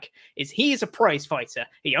come back, he is a prize fighter.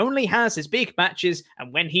 He only has his big matches,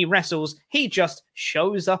 and when he wrestles, he just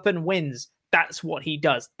shows up and wins. That's what he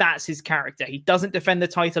does. That's his character. He doesn't defend the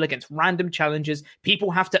title against random challengers.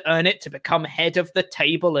 People have to earn it to become head of the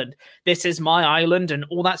table, and this is my island, and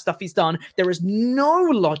all that stuff he's done. There is no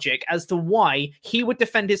logic as to why he would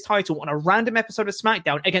defend his title on a random episode of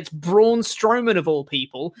SmackDown against Braun Strowman, of all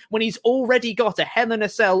people, when he's already got a Hell in a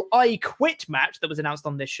Cell I Quit match that was announced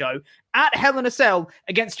on this show at Hell in a Cell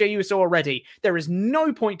against Jey Uso already. There is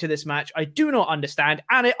no point to this match. I do not understand,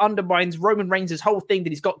 and it undermines Roman Reigns' whole thing that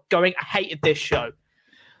he's got going. I hated this show.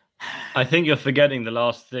 I think you're forgetting the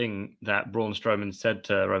last thing that Braun Strowman said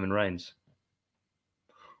to Roman Reigns.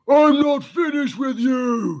 I'm not finished with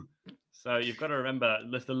you. So you've got to remember,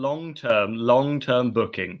 there's the long-term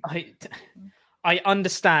booking. I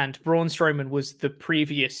understand Braun Strowman was the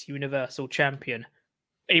previous Universal Champion.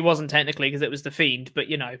 He wasn't technically because it was The Fiend, but,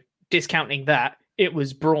 discounting that, it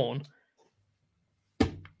was Braun.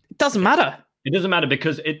 It doesn't matter. It doesn't matter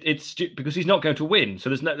because because he's not going to win.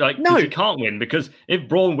 So there's no he can't win, because if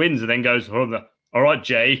Braun wins and then goes, all right,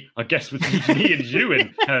 Jay, I guess with me and you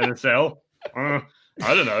in Hell in a Cell. I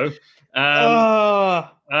don't know.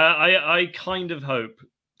 I kind of hope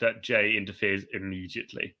that Jay interferes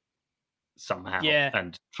immediately somehow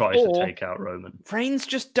and tries to take out Roman. Reigns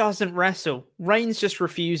just doesn't wrestle. Reigns just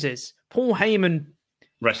refuses. Paul Heyman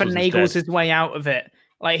finagles his way out of it.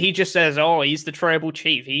 Like, he just says, he's the tribal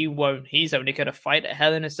chief. He won't. He's only going to fight at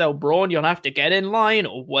Hell in a Cell. Braun, you'll have to get in line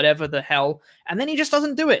or whatever the hell. And then he just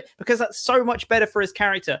doesn't do it because that's so much better for his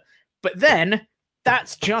character. But then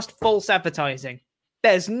that's just false advertising.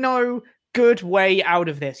 There's no good way out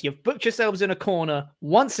of this. You've booked yourselves in a corner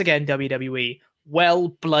once again, WWE. Well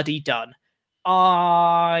bloody done.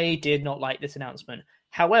 I did not like this announcement.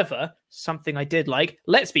 However, something I did like,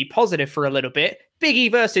 let's be positive for a little bit, Big E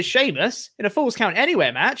versus Sheamus in a Falls Count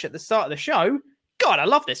Anywhere match at the start of the show. God, I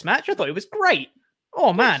love this match. I thought it was great.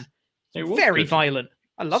 Oh, man. It was very violent.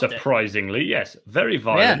 I loved it. Surprisingly, yes. Very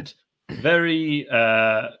violent. Yeah. Very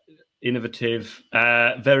innovative.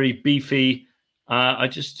 Very beefy. I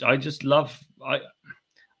just love...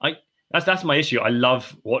 That's my issue. I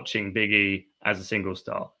love watching Big E as a single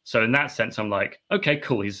star. So in that sense, I'm like, okay,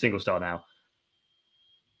 cool. He's a single star now.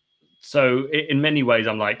 So in many ways,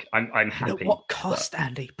 I'm like, I'm happy. But at what cost,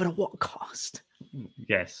 Andy? But at what cost?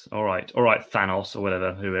 Yes. All right. Thanos or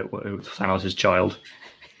whatever. Who Thanos' child?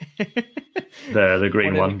 the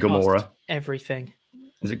green one, Gamora. Everything.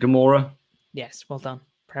 Is it Gamora? Yes. Well done.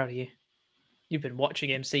 Proud of you. You've been watching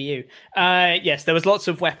MCU. Yes, there was lots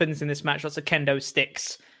of weapons in this match. Lots of kendo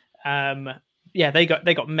sticks. They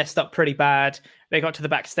got messed up pretty bad. They got to the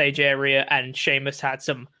backstage area, and Sheamus had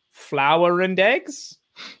some flour and eggs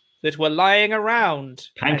that were lying around.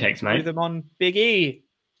 Pancakes, mate. Threw them on Big E.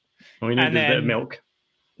 All we need is a bit of milk.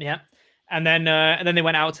 Yeah. And then they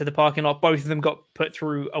went out to the parking lot. Both of them got put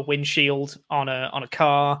through a windshield on a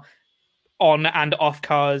car. on and off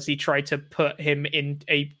cars. He tried to put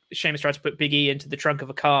Sheamus tried to put Big E into the trunk of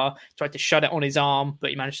a car, tried to shut it on his arm, but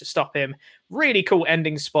he managed to stop him. Really cool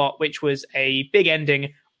ending spot, which was a big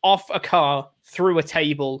ending off a car through a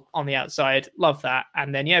table on the outside. Love that.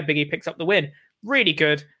 And then, Big E picks up the win. Really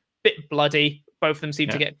good. Bit bloody. Both of them seem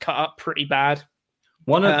to get cut up pretty bad.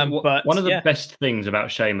 One of the best things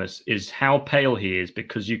about Sheamus is how pale he is,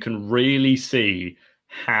 because you can really see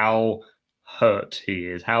how hurt he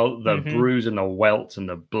is, how the bruise and the welts and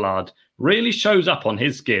the blood really shows up on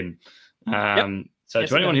his skin. So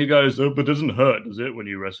to anyone who goes, but it doesn't hurt, does it, when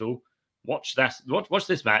you wrestle? Watch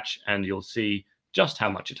this match and you'll see just how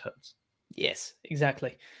much it hurts. Yes,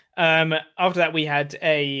 exactly. After that, we had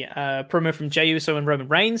a promo from Jey Uso and Roman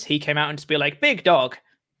Reigns. He came out and just be like, "Big dog,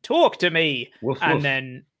 talk to me." Woof, and woof.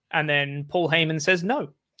 then Paul Heyman says no.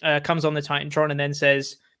 Comes on the Titantron and then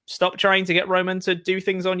says, "Stop trying to get Roman to do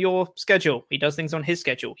things on your schedule. He does things on his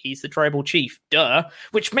schedule. He's the tribal chief." Duh.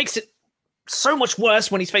 Which makes it so much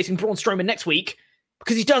worse when he's facing Braun Strowman next week,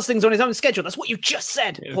 because he does things on his own schedule. That's what you just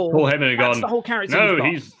said, Paul. Paul Heyman had gone, the whole character. No,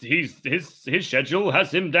 his schedule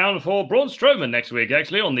has him down for Braun Strowman next week,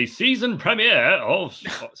 actually, on the season premiere of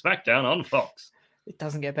SmackDown on Fox. It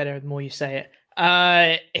doesn't get better the more you say it.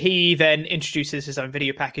 He then introduces his own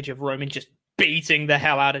video package of Roman just beating the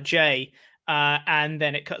hell out of Jey. And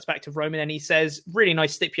then it cuts back to Roman and he says, really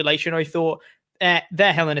nice stipulation. I thought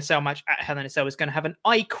their Hell in a Cell match at Hell in a Cell was going to have an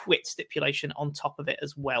I Quit stipulation on top of it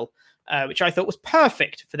as well, which I thought was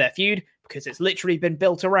perfect for their feud, because it's literally been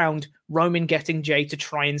built around Roman getting Jey to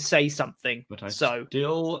try and say something. But I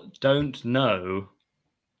still don't know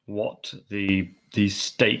what the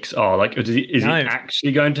stakes are. Like, is he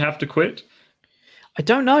actually going to have to quit? I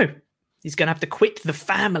don't know. He's going to have to quit the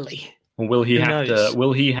family. Or will he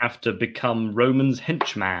have to become Roman's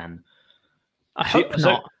henchman? I hope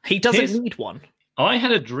not. He doesn't need one. I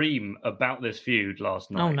had a dream about this feud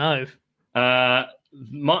last night. Oh no.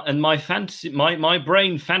 My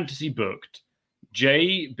brain fantasy booked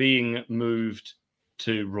Jey being moved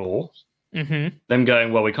to Raw. Mm-hmm. Them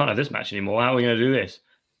going, well, we can't have this match anymore. How are we going to do this?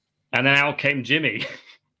 And then out came Jimmy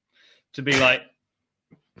to be like,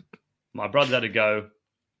 my brother's had a go.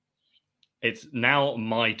 It's now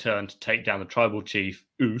my turn to take down the tribal chief,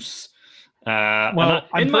 Uso. In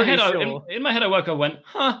my head, I woke up and went,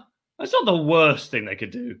 that's not the worst thing they could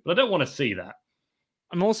do, but I don't want to see that.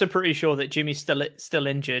 I'm also pretty sure that Jimmy's still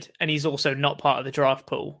injured, and he's also not part of the draft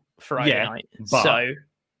pool Friday night. So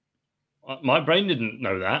my brain didn't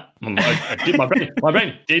know that. My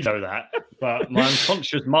brain did know that, but my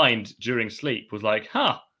unconscious mind during sleep was like,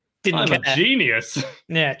 I'm a genius.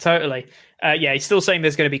 Yeah, totally. He's still saying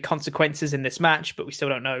there's going to be consequences in this match, but we still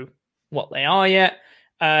don't know what they are yet.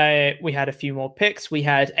 We had a few more picks. We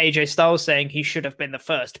had AJ Styles saying he should have been the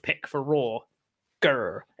first pick for Raw,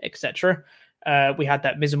 etc. We had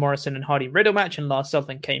that Miz and Morrison and Hardy Riddle match, and Lars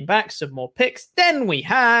Sullivan came back. Some more picks. Then we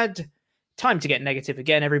had time to get negative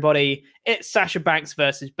again, everybody. It's Sasha Banks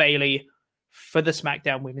versus Bayley for the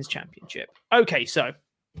SmackDown Women's Championship. Okay, so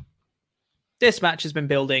this match has been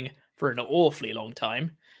building for an awfully long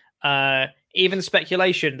time. Even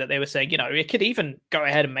speculation that they were saying, it could even go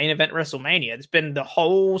ahead and main event WrestleMania. It's been the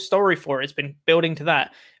whole story for it. It's been building to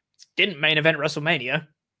that. It didn't main event WrestleMania.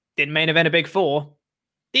 Didn't main event a Big Four.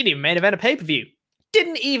 Didn't even main event a pay-per-view.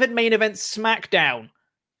 Didn't even main event SmackDown.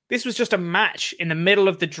 This was just a match in the middle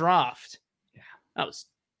of the draft. Yeah, that was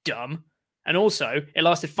dumb. And also, it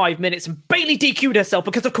lasted 5 minutes and Bayley DQ'd herself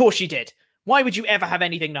because of course she did. Why would you ever have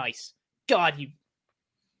anything nice? God,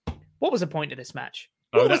 what was the point of this match?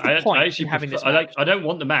 What was the point in having this match? I don't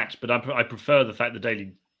want the match, but I prefer the fact that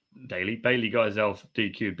Bayley got herself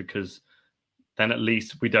DQ'd, because then at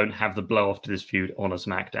least we don't have the blow off to this feud on a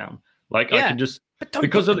SmackDown. I can just,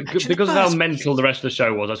 because of how mental the rest of the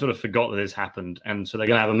show was, I sort of forgot that this happened, and so they're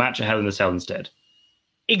going to have a match at Hell in a Cell instead.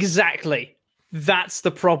 Exactly. That's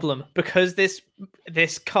the problem, because this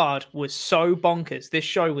card was so bonkers. This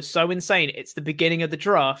show was so insane. It's the beginning of the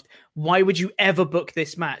draft. Why would you ever book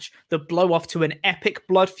this match? The blow off to an epic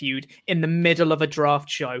blood feud in the middle of a draft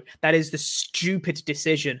show. That is the stupid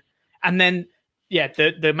decision. And then,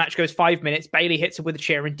 the match goes 5 minutes. Bayley hits her with a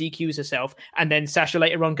chair and DQs herself. And then Sasha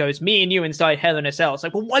later on goes, me and you inside Hell in a Cell. It's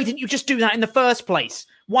like, well, why didn't you just do that in the first place?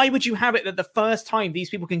 Why would you have it that the first time these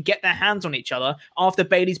people can get their hands on each other after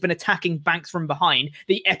Bayley's been attacking Banks from behind,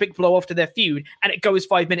 the epic blow off to their feud, and it goes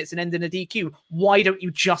 5 minutes and ends in a DQ? Why don't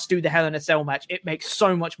you just do the Hell in a Cell match? It makes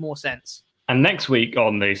so much more sense. And next week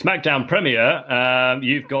on the SmackDown premiere,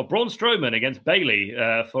 you've got Braun Strowman against Bayley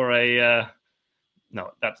for a...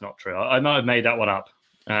 No, that's not true. I might have made that one up,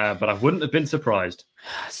 but I wouldn't have been surprised.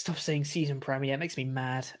 Stop saying season premiere. It makes me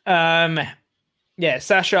mad. Yeah,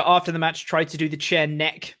 Sasha, after the match, tried to do the chair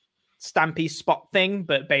neck stampy spot thing,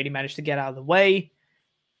 but Bayley managed to get out of the way.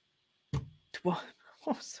 What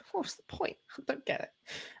was the point? I don't get it.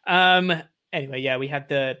 Anyway, yeah, we had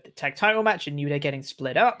the tag title match and New Day getting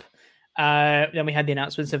split up. Then we had the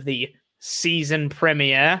announcements of the season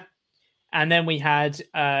premiere. And then we had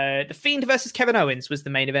The Fiend versus Kevin Owens was the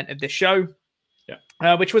main event of this show.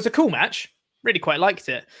 Yeah. Which was a cool match. Really quite liked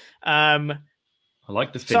it. I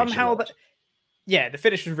like the finish. Somehow, the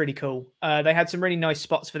finish was really cool. They had some really nice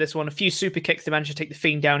spots for this one. A few super kicks to manage to take the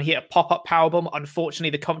Fiend down. He hit a pop-up powerbomb. Unfortunately,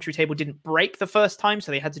 the commentary table didn't break the first time,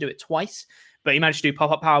 so they had to do it twice. But he managed to do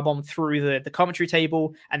pop-up powerbomb through the commentary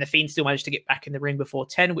table, and the Fiend still managed to get back in the ring before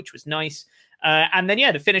 10, which was nice. And then,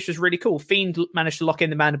 the finish was really cool. Fiend managed to lock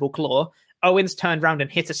in the mandible claw. Owens turned around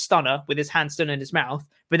and hit a stunner with his hand still in his mouth,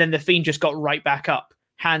 but then the Fiend just got right back up,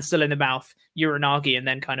 hand still in the mouth, Uranagi, and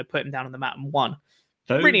then kind of put him down on the mat and won.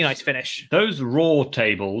 Really nice finish. Those Raw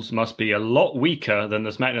tables must be a lot weaker than the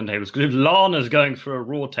SmackDown tables, because if Lana's going through a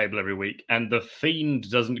Raw table every week and the Fiend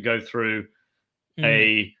doesn't go through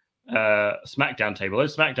a SmackDown table,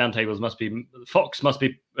 those SmackDown tables Fox must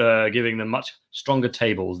be giving them much stronger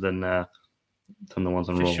tables than the ones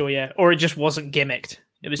on Raw. For sure, yeah. Or it just wasn't gimmicked.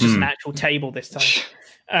 It was just an actual table this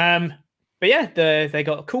time. But yeah, they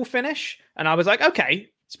got a cool finish, and I was like, okay,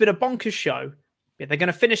 it's been a bonkers show. Yeah, they're going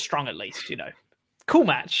to finish strong at least, Cool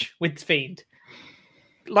match with Fiend.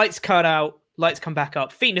 Lights cut out, lights come back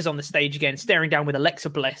up. Fiend is on the stage again, staring down with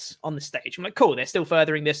Alexa Bliss on the stage. I'm like, cool, they're still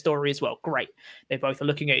furthering their story as well. Great. They both are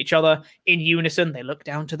looking at each other in unison. They look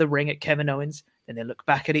down to the ring at Kevin Owens, then they look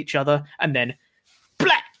back at each other, and then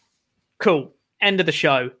blah! Cool. End of the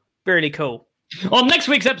show. Really cool. On next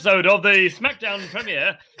week's episode of the SmackDown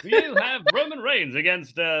premiere, you have Roman Reigns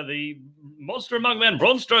against the Monster Among Men,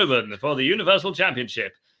 Braun Strowman, for the Universal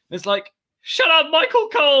Championship. It's like, shut up, Michael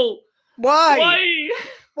Cole! Why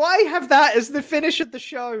have that as the finish of the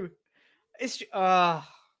show? It's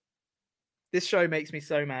this show makes me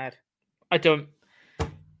so mad.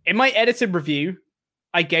 In my edited review,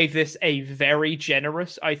 I gave this a very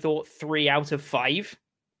generous, I thought, 3 out of 5.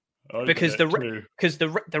 Because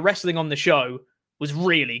the wrestling on the show was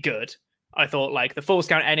really good. I thought, like, the Falls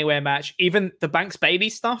Count Anywhere match, even the Banks Bayley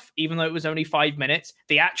stuff, even though it was only 5 minutes,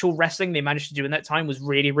 the actual wrestling they managed to do in that time was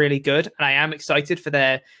really, really good. And I am excited for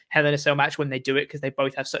their Hell in a Cell match when they do it, because they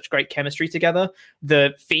both have such great chemistry together.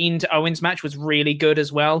 The Fiend Owens match was really good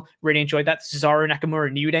as well. Really enjoyed that. The Cesaro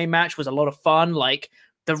Nakamura New Day match was a lot of fun. Like,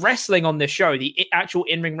 the wrestling on this show, the actual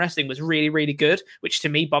in-ring wrestling was really, really good, which to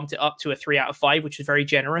me bumped it up to a 3 out of 5, which is very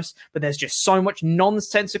generous. But there's just so much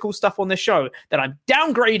nonsensical stuff on this show that I'm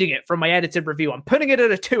downgrading it from my edited review. I'm putting it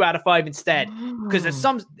at a 2 out of 5 instead, because there's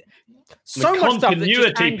so much stuff that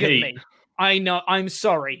just angered me. I know. I'm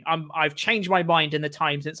sorry. I've changed my mind in the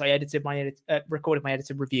time since I recorded my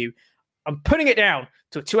edited review. I'm putting it down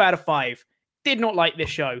to a 2 out of 5. Did not like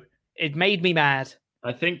this show. It made me mad.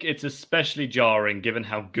 I think it's especially jarring given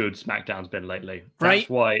how good SmackDown's been lately. Right? That's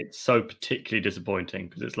why it's so particularly disappointing,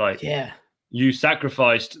 because it's like, you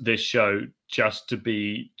sacrificed this show just for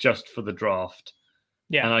the draft.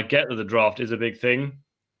 Yeah. And I get that the draft is a big thing,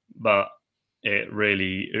 but it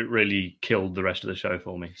really killed the rest of the show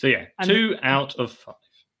for me. So yeah, 2 out of 5.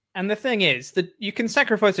 And the thing is that you can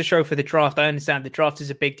sacrifice a show for the draft. I understand the draft is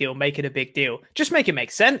a big deal. Make it a big deal. Just make it make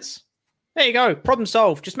sense. There you go. Problem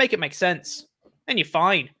solved. Just make it make sense. And you're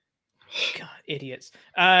fine. God, idiots.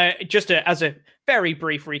 As a very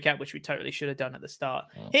brief recap, which we totally should have done at the start.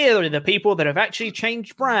 Here are the people that have actually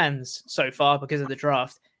changed brands so far because of the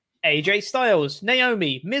draft. AJ Styles,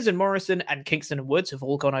 Naomi, Miz and Morrison, and Kingston and Woods have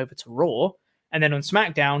all gone over to Raw. And then on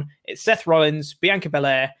SmackDown, it's Seth Rollins, Bianca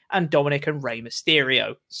Belair, and Dominic and Rey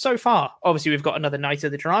Mysterio. So far, obviously, we've got another night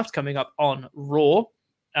of the draft coming up on Raw,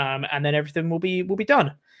 and then everything will be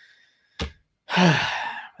done.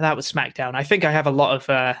 That was SmackDown. I think I have a lot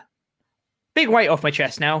of big weight off my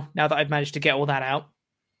chest now that I've managed to get all that out.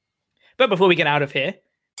 But before we get out of here,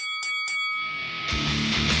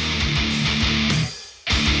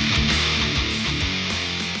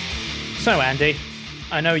 so Andy,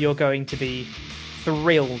 I know you're going to be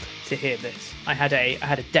thrilled to hear this. I had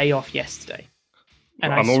a day off yesterday,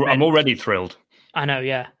 and I'm already thrilled. I know,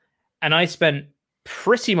 yeah, and I spent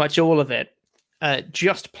pretty much all of it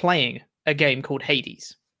just playing a game called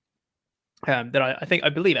Hades. That I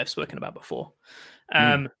believe I've spoken about before.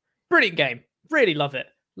 Brilliant game. Really loved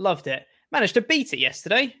it. Managed to beat it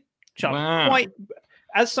yesterday.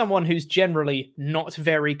 As someone who's generally not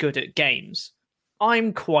very good at games,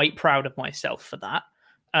 I'm quite proud of myself for that.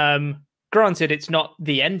 Granted, it's not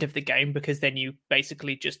the end of the game, because then you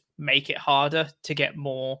basically just make it harder to get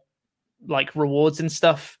more like rewards and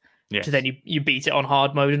stuff Yes. So then you beat it on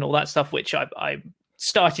hard mode and all that stuff, which I'm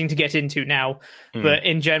starting to get into now. But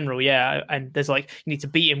in general, yeah, and there's like you need to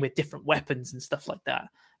beat him with different weapons and stuff like that.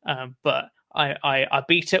 But I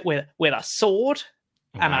beat it with a sword,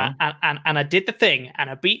 and I did the thing, and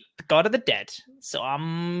I beat the God of the Dead. So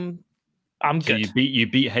I'm good. So you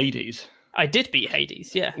beat Hades. I did beat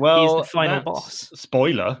Hades. Yeah, well, he's the final boss.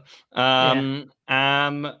 Spoiler.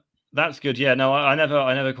 That's good. Yeah, no, I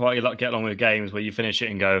never quite get along with games where you finish it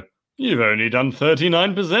and go, you've only done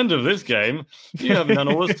 39% of this game. You haven't done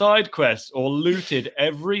all the side quests or looted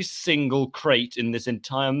every single crate in this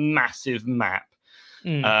entire massive map.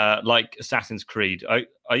 Like Assassin's Creed. I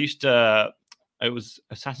used to. It was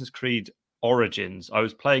Assassin's Creed Origins. I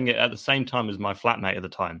was playing it at the same time as my flatmate at the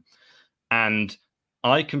time, and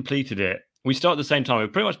I completed it. We started at the same time. We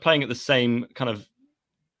were pretty much playing at the same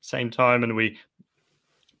time, and we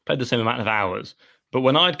played the same amount of hours. But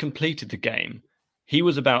when I'd completed the game, he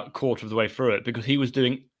was about a quarter of the way through it because he was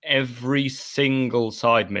doing every single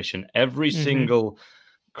side mission, every single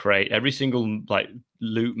crate, every single like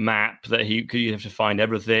loot map that you have to find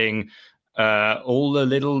everything, all the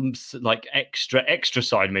little like extra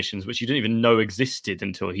side missions which you didn't even know existed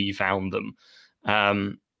until he found them.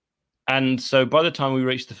 And so by the time we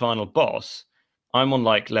reached the final boss, I'm on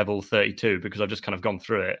like level 32 because I've just kind of gone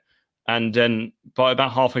through it. And then by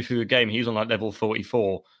about halfway through the game, he's on like level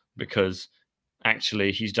 44 because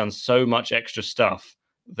actually he's done so much extra stuff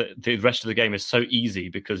that the rest of the game is so easy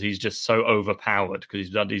because he's just so overpowered because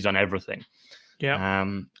he's done everything. Yeah.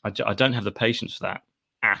 I don't have the patience for that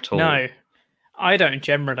at all. No, I don't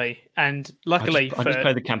generally. And luckily I just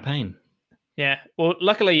play the campaign. Yeah. Well,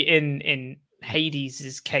 luckily in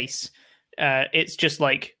Hades' case, it's just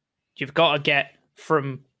like you've got to get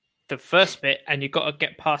from the first bit and you've got to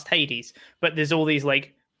get past Hades. But there's all these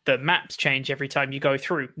like the maps change every time you go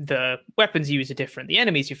through. The weapons you use are different. The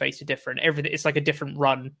enemies you face are different. Everything, it's like a different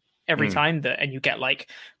run every time and you get like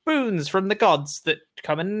boons from the gods that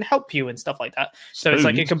come and help you and stuff like that. So Boons?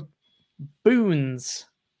 it's like boons.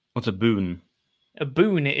 What's a boon? A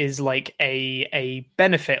boon is like a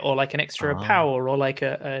benefit or like an extra power or like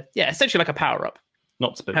essentially like a power up.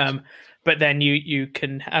 Not spoons. But then you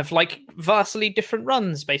can have like vastly different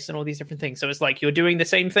runs based on all these different things. So it's like you're doing the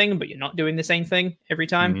same thing, but you're not doing the same thing every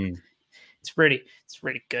time. It's really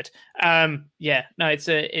good. It's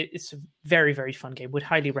a very, very fun game. Would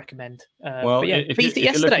highly recommend. Well, beat it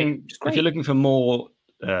yesterday. If you're looking for more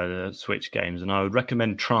Switch games, then I would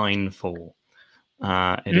recommend Trine 4.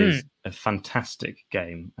 It is a fantastic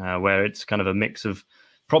game where it's kind of a mix of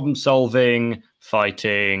problem solving,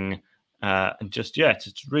 fighting, and just it's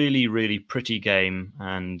a really, really pretty game,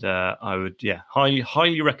 and I would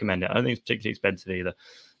highly recommend it. I don't think it's particularly expensive either,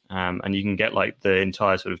 and you can get like the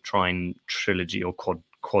entire sort of Trine trilogy or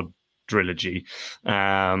quadrilogy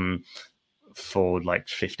for like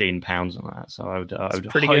 £15 on that. So I would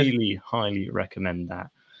highly recommend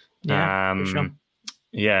that. Yeah, for sure.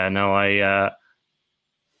 Yeah, no, I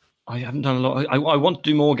haven't done a lot. I want to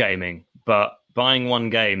do more gaming, but buying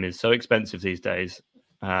one game is so expensive these days.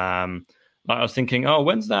 I was thinking,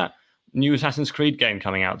 when's that new Assassin's Creed game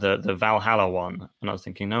coming out, the Valhalla one? And I was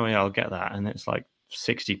thinking, no, yeah, I'll get that. And it's like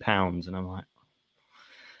 £60. And I'm like,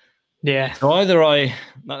 yeah. So either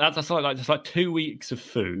that's like 2 weeks of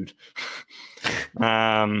food. It's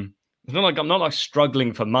not like I'm not like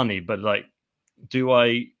struggling for money, but like, do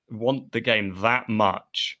I want the game that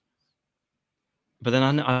much? But then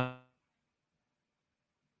I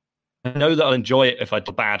know that I'll enjoy it if I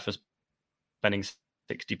do bad for spending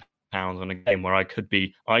 £60 on a game where I could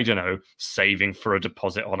be, I don't know, saving for a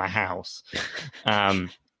deposit on a house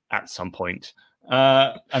at some point.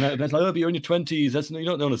 And it's like, but you're in your 20s. You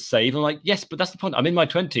don't want to save. I'm like, yes, but that's the point. I'm in my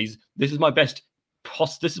 20s. This is my best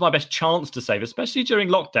chance to save, especially during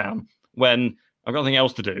lockdown when I've got nothing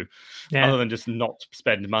else to do other than just not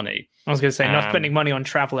spend money. I was going to say, not spending money on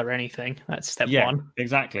travel or anything. That's step one.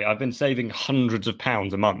 Exactly. I've been saving hundreds of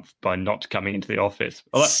pounds a month by not coming into the office.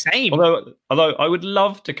 Same. Although I would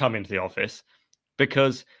love to come into the office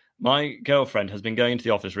because my girlfriend has been going into the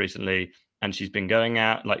office recently and she's been going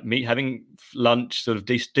out, like having lunch, sort of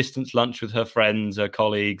distance lunch with her friends, her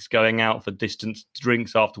colleagues, going out for distance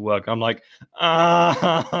drinks after work. I'm like,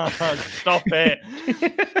 stop it.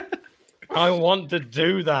 I want to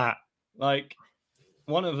do that. Like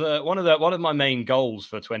one of my main goals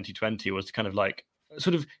for 2020 was to kind of like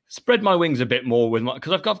sort of spread my wings a bit more with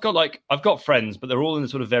because I've got friends, but they're all in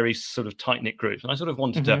sort of very sort of tight knit groups, and I sort of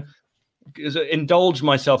wanted to indulge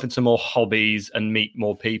myself in some more hobbies and meet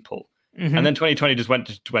more people. And then 2020 just went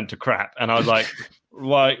to crap, and I was like,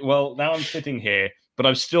 right, well now I'm sitting here, but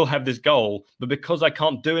I still have this goal. But because I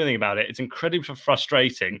can't do anything about it, it's incredibly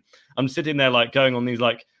frustrating. I'm sitting there like going on these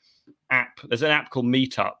like there's an app called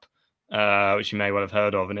Meetup, which you may well have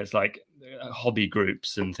heard of, and it's like hobby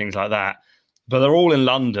groups and things like that. But they're all in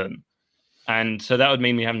London. And so that would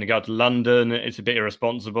mean me having to go to London. It's a bit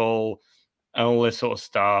irresponsible and all this sort of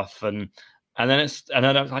stuff. And then I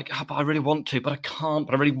was like, oh, but I really want to, but I can't,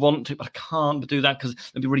 but I really want to, but I can't do that because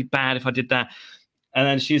it'd be really bad if I did that. And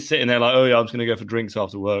then she's sitting there like, oh yeah, I'm just going to go for drinks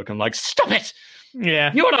after work. I'm like, stop it.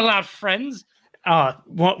 Yeah. You're not allowed friends.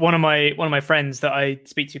 One of my friends that I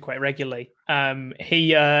speak to quite regularly,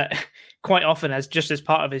 he quite often, as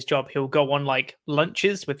part of his job, he'll go on like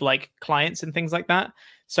lunches with like clients and things like that.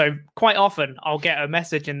 So quite often I'll get a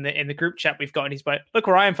message in the group chat we've got, and he's like, look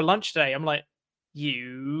where I am for lunch today. I'm like,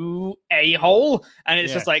 you a-hole. And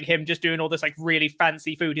it's just like him just doing all this like really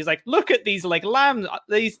fancy food. He's like, look at these like lamb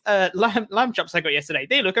chops I got yesterday.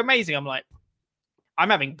 They look amazing. I'm like, I'm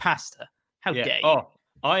having pasta. How dare you? Oh,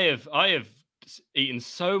 I have eaten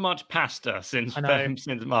so much pasta since March.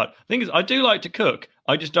 The thing is, I do like to cook.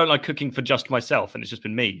 I just don't like cooking for just myself, and it's just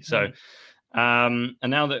been me. So, and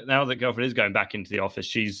now that girlfriend is going back into the office,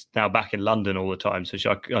 she's now back in London all the time. So she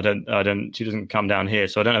doesn't come down here,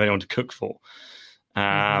 so I don't have anyone to cook for.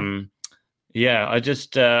 The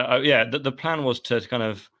plan was to kind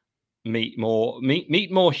of meet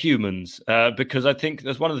more humans, because I think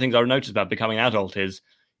that's one of the things I noticed about becoming an adult is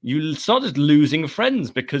you started losing friends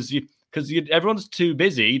because everyone's too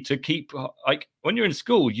busy to keep, like, when you're in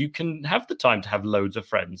school, you can have the time to have loads of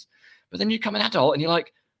friends. But then you become an adult and you're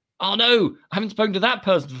like, oh no, I haven't spoken to that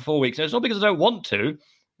person for 4 weeks. And it's not because I don't want to.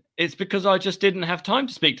 It's because I just didn't have time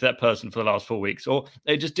to speak to that person for the last 4 weeks, or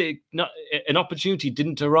an opportunity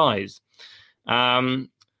didn't arise. So I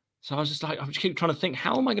was just like, I just keep trying to think,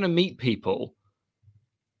 how am I going to meet people?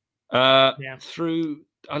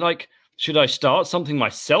 Should I start something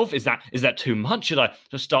myself? Is that too much? Should I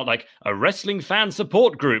just start like a wrestling fan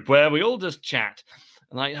support group where we all just chat?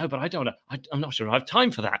 And like, no, but I don't. I'm not sure I have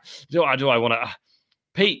time for that. Do I want to?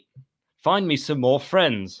 Pete, find me some more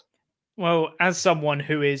friends. Well, as someone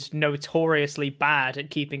who is notoriously bad at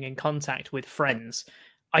keeping in contact with friends,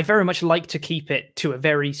 I very much like to keep it to a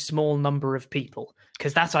very small number of people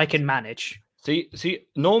because that I can manage. See,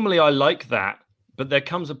 normally I like that, but there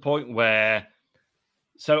comes a point where.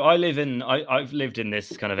 So I've lived in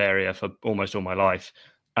this kind of area for almost all my life,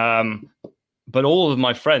 but all of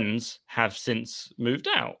my friends have since moved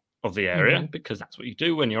out of the area because that's what you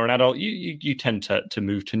do when you're an adult. You tend to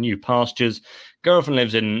move to new pastures. Girlfriend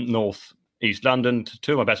lives in North East London.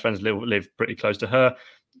 Two of my best friends live pretty close to her.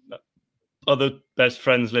 Other best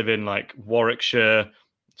friends live in like Warwickshire,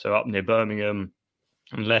 so up near Birmingham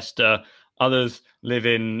and Leicester. Others live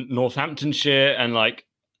in Northamptonshire, and like.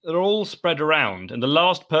 They're all spread around. And the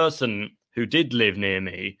last person who did live near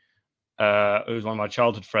me, who was one of my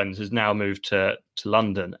childhood friends, has now moved to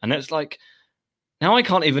London. And it's like, now I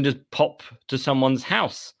can't even just pop to someone's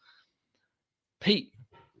house. Pete,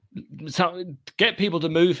 get people to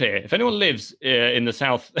move here. If anyone lives in the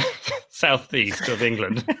southeast of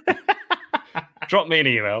England, drop me an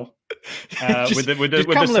email. With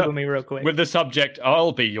the subject,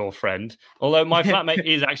 I'll be your friend. Although my flatmate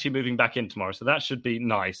is actually moving back in tomorrow, so that should be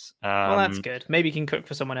nice. Well, that's good. Maybe you can cook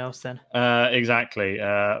for someone else then. Exactly.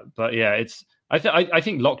 But yeah, it's. I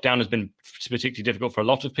think lockdown has been particularly difficult for a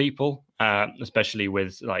lot of people, especially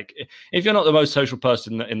with like if you're not the most social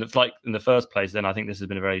person in the first place, then I think this has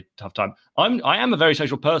been a very tough time. I am a very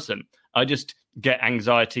social person. I just get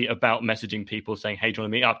anxiety about messaging people saying, "Hey, do you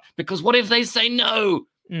want to meet up?" Because what if they say no?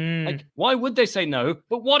 Like, why would they say no?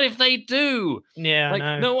 But what if they do?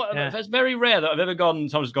 Yeah, That's very rare that I've ever gone.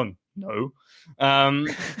 Someone's gone no.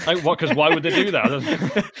 Like what? Because why would they do that?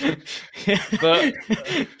 But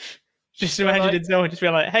just imagine it someone just be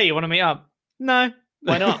like, "Hey, you want to meet up?" No,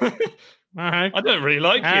 why not? I don't really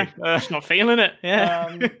like you. Just not feeling it.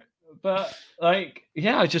 Yeah, but like,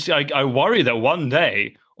 yeah, I worry that one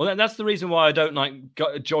day. Well, that's the reason why I don't like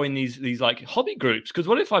join these like hobby groups. Because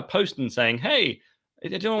what if I post and saying, "Hey, I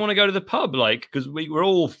don't want to go to the pub," like because we're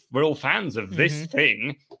all fans of this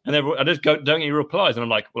thing, and I just don't get any replies, and I'm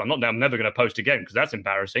like, well, I'm never going to post again because that's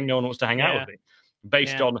embarrassing. No one wants to hang out with me,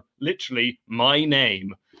 based on literally my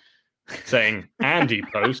name, saying Andy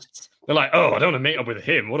posts. They're like, oh, I don't want to meet up with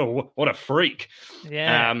him. What a freak.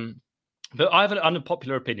 Yeah. But I have an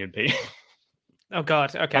unpopular opinion, Pete. Oh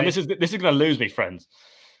God. Okay. And this is going to lose me friends.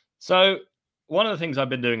 So one of the things I've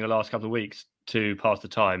been doing the last couple of weeks to pass the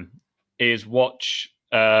time is watch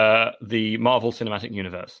the Marvel Cinematic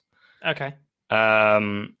Universe. Okay.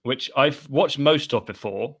 Which I've watched most of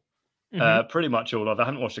before. Pretty much all of. I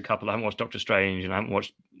haven't watched a couple. I haven't watched Doctor Strange, and I haven't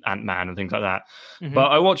watched Ant-Man and things like that. But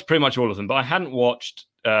I watched pretty much all of them. But I hadn't watched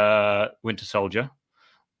Winter Soldier,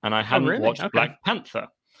 and I hadn't watched Black Panther.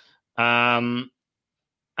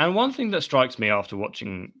 And one thing that strikes me after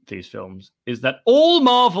watching these films is that all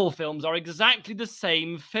Marvel films are exactly the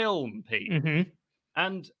same film, Pete.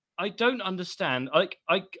 And I don't understand. Like,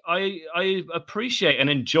 I appreciate and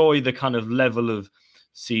enjoy the kind of level of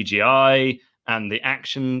CGI and the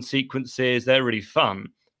action sequences. They're really fun.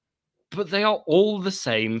 But they are all the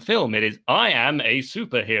same film. It is, I am a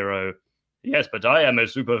superhero. Yes, but I am a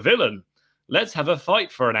supervillain. Let's have a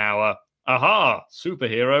fight for an hour. Aha,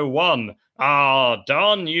 superhero won. Ah,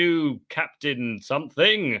 darn you, Captain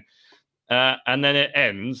something. And then it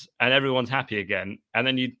ends and everyone's happy again. And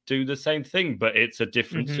then you do the same thing, but it's a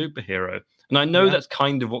different superhero. And I know that's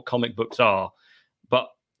kind of what comic books are, but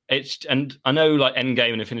and I know like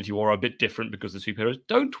Endgame and Infinity War are a bit different because the superheroes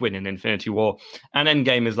don't win in Infinity War. And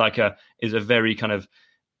Endgame is a very kind of,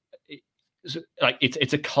 like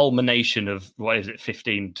it's a culmination of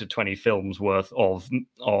 15 to 20 films worth of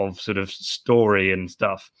sort of story and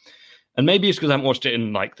stuff. And maybe it's because I haven't watched it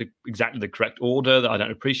in like exactly the correct order that I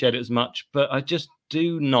don't appreciate it as much, but I just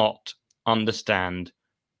do not understand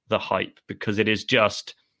the hype because it is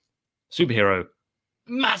just superhero,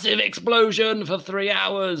 massive explosion for 3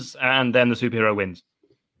 hours, and then the superhero wins.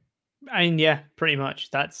 I mean, yeah, pretty much.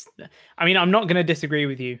 I'm not going to disagree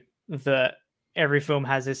with you that every film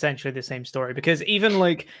has essentially the same story, because even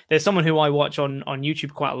like there's someone who I watch on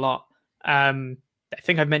YouTube quite a lot. I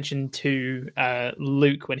think I've mentioned to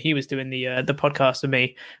Luke when he was doing the podcast with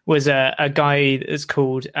me, was a guy that's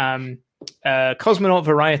called Cosmonaut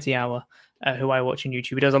Variety Hour, who I watch on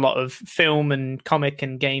YouTube. He does a lot of film and comic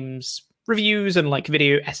and games reviews and like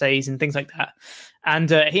video essays and things like that. And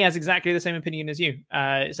he has exactly the same opinion as you,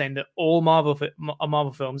 saying that all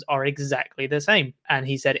Marvel films are exactly the same. And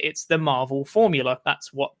he said it's the Marvel formula.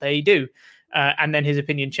 That's what they do. And then his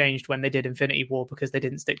opinion changed when they did Infinity War because they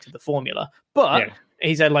didn't stick to the formula. But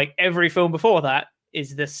he said like every film before that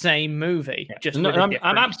is the same movie. Yeah. Just I'm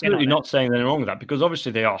absolutely not saying anything wrong with that, because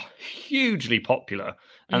obviously they are hugely popular,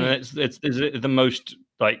 and it's the most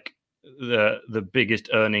like the biggest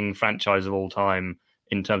earning franchise of all time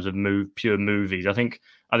in terms of pure movies. I think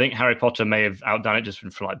Harry Potter may have outdone it just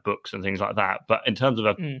for like books and things like that. But in terms of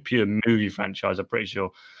a pure movie franchise, I'm pretty sure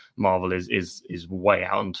Marvel is way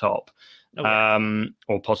out on top.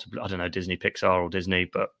 Or possibly, I don't know, Disney, Pixar, or Disney,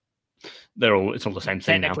 but it's all the same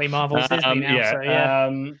thing. Technically, Marvel's Disney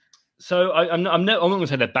now. So I'm not going to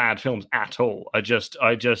say they're bad films at all. I just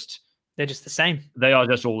they're just the same. They are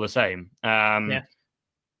just all the same. And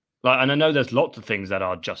I know there's lots of things that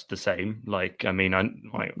are just the same. Like, I mean,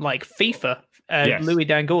 like FIFA, Louis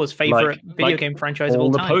Dangour's favorite video game franchise of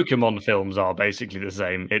all time. All the Pokemon films are basically the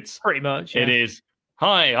same. It's pretty much. It is.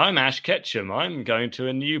 Hi, I'm Ash Ketchum. I'm going to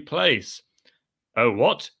a new place. Oh,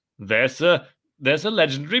 what? There's a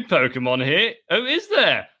legendary Pokemon here. Oh, is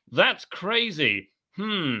there? That's crazy.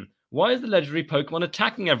 Why is the legendary Pokemon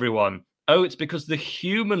attacking everyone? Oh, it's because the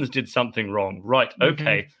humans did something wrong. Right,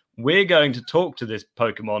 okay. We're going to talk to this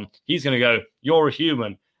Pokemon. He's going to go, you're a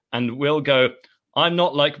human. And we'll go, I'm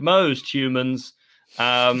not like most humans.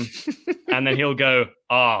 And then he'll go,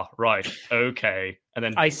 right, okay. And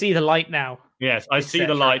then I see the light now. Yes, I see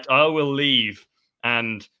the light. I will leave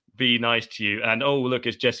and be nice to you. And oh, look,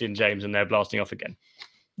 it's Jesse and James, and they're blasting off again.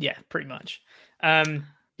 Yeah, pretty much. I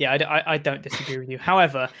don't disagree with you.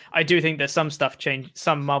 However, I do think that some stuff changed.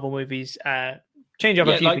 Some Marvel movies change up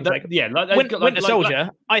a few things. Winter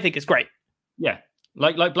Soldier, I think is great. Yeah,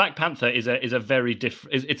 like Black Panther is a very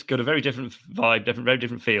different. It's got a very different vibe, very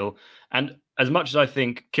different feel. And as much as I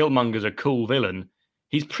think Killmonger's a cool villain,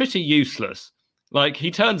 he's pretty useless. Like,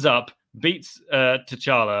 he turns up, beats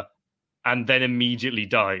T'Challa, and then immediately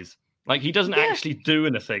dies. Like, he doesn't actually do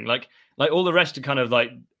anything. Like all the rest to kind of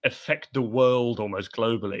like affect the world almost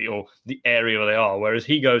globally, or the area where they are. Whereas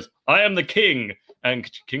he goes, I am the king.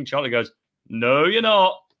 And King T'Challa goes, no, you're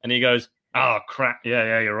not. And he goes, crap.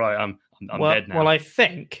 Yeah, you're right. I'm dead now. Well, I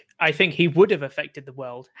think he would have affected the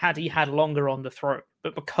world had he had longer on the throne.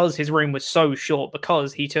 But because his reign was so short,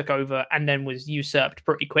 because he took over and then was usurped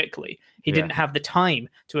pretty quickly, he didn't have the time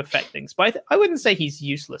to affect things. But I wouldn't say he's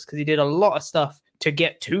useless, because he did a lot of stuff to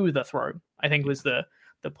get to the throne, I think was the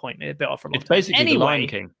point. A bit off from it's basically the Lion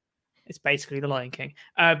King. It's basically the Lion King.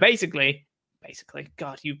 Basically,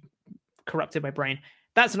 God, you corrupted my brain.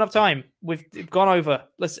 That's enough time. We've gone over.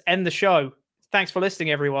 Let's end the show. Thanks for listening,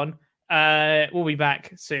 everyone. We'll be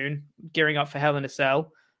back soon, gearing up for Hell in a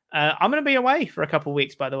Cell. I'm going to be away for a couple of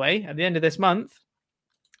weeks, by the way, at the end of this month.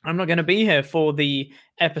 I'm not going to be here for the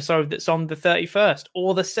episode that's on the 31st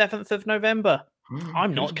or the 7th of November.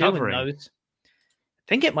 I'm not doing those.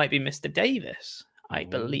 think it might be Mr. Davis, I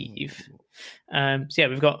believe. So yeah,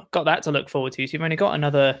 we've got that to look forward to. So you've only got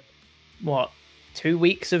another, 2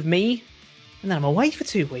 weeks of me? And then I'm away for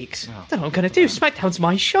 2 weeks. I don't know what I'm going to do. SmackDown's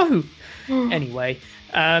my show. Anyway,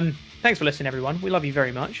 thanks for listening, everyone. We love you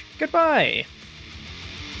very much. Goodbye.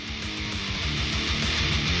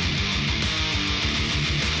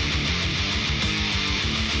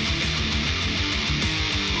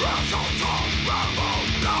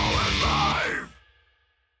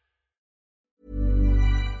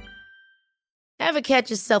 Ever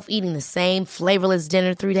catch yourself eating the same flavorless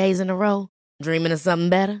dinner 3 days in a row? Dreaming of something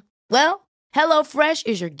better? Well, HelloFresh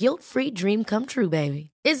is your guilt-free dream come true,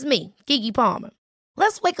 baby. It's me, Keke Palmer.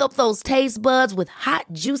 Let's wake up those taste buds with hot,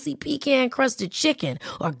 juicy pecan-crusted chicken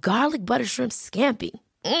or garlic butter shrimp scampi.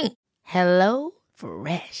 Hello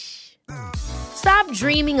Fresh. Stop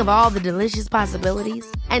dreaming of all the delicious possibilities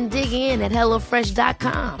and dig in at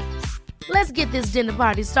HelloFresh.com. Let's get this dinner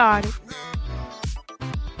party started.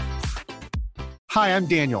 Hi, I'm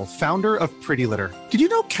Daniel, founder of Pretty Litter. Did you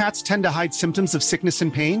know cats tend to hide symptoms of sickness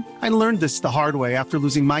and pain? I learned this the hard way after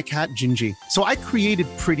losing my cat, Gingy. So I created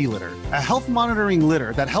Pretty Litter, a health monitoring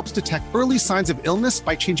litter that helps detect early signs of illness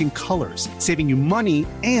by changing colors, saving you money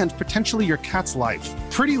and potentially your cat's life.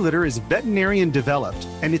 Pretty Litter is veterinarian developed,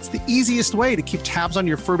 and it's the easiest way to keep tabs on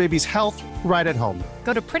your fur baby's health right at home.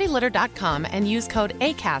 Go to prettylitter.com and use code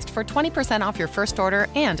ACAST for 20% off your first order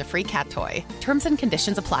and a free cat toy. Terms and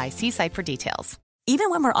conditions apply. See site for details.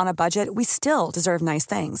 Even when we're on a budget, we still deserve nice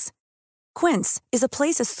things. Quince is a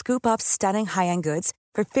place to scoop up stunning high-end goods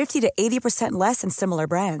for 50 to 80% less than similar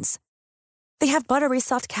brands. They have buttery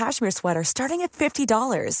soft cashmere sweaters starting at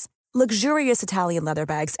 $50, luxurious Italian leather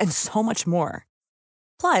bags, and so much more.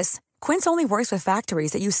 Plus, Quince only works with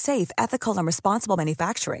factories that use safe, ethical, and responsible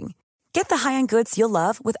manufacturing. Get the high-end goods you'll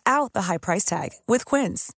love without the high price tag with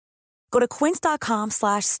Quince. Go to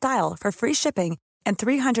quince.com/style for free shipping and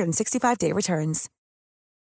 365-day returns.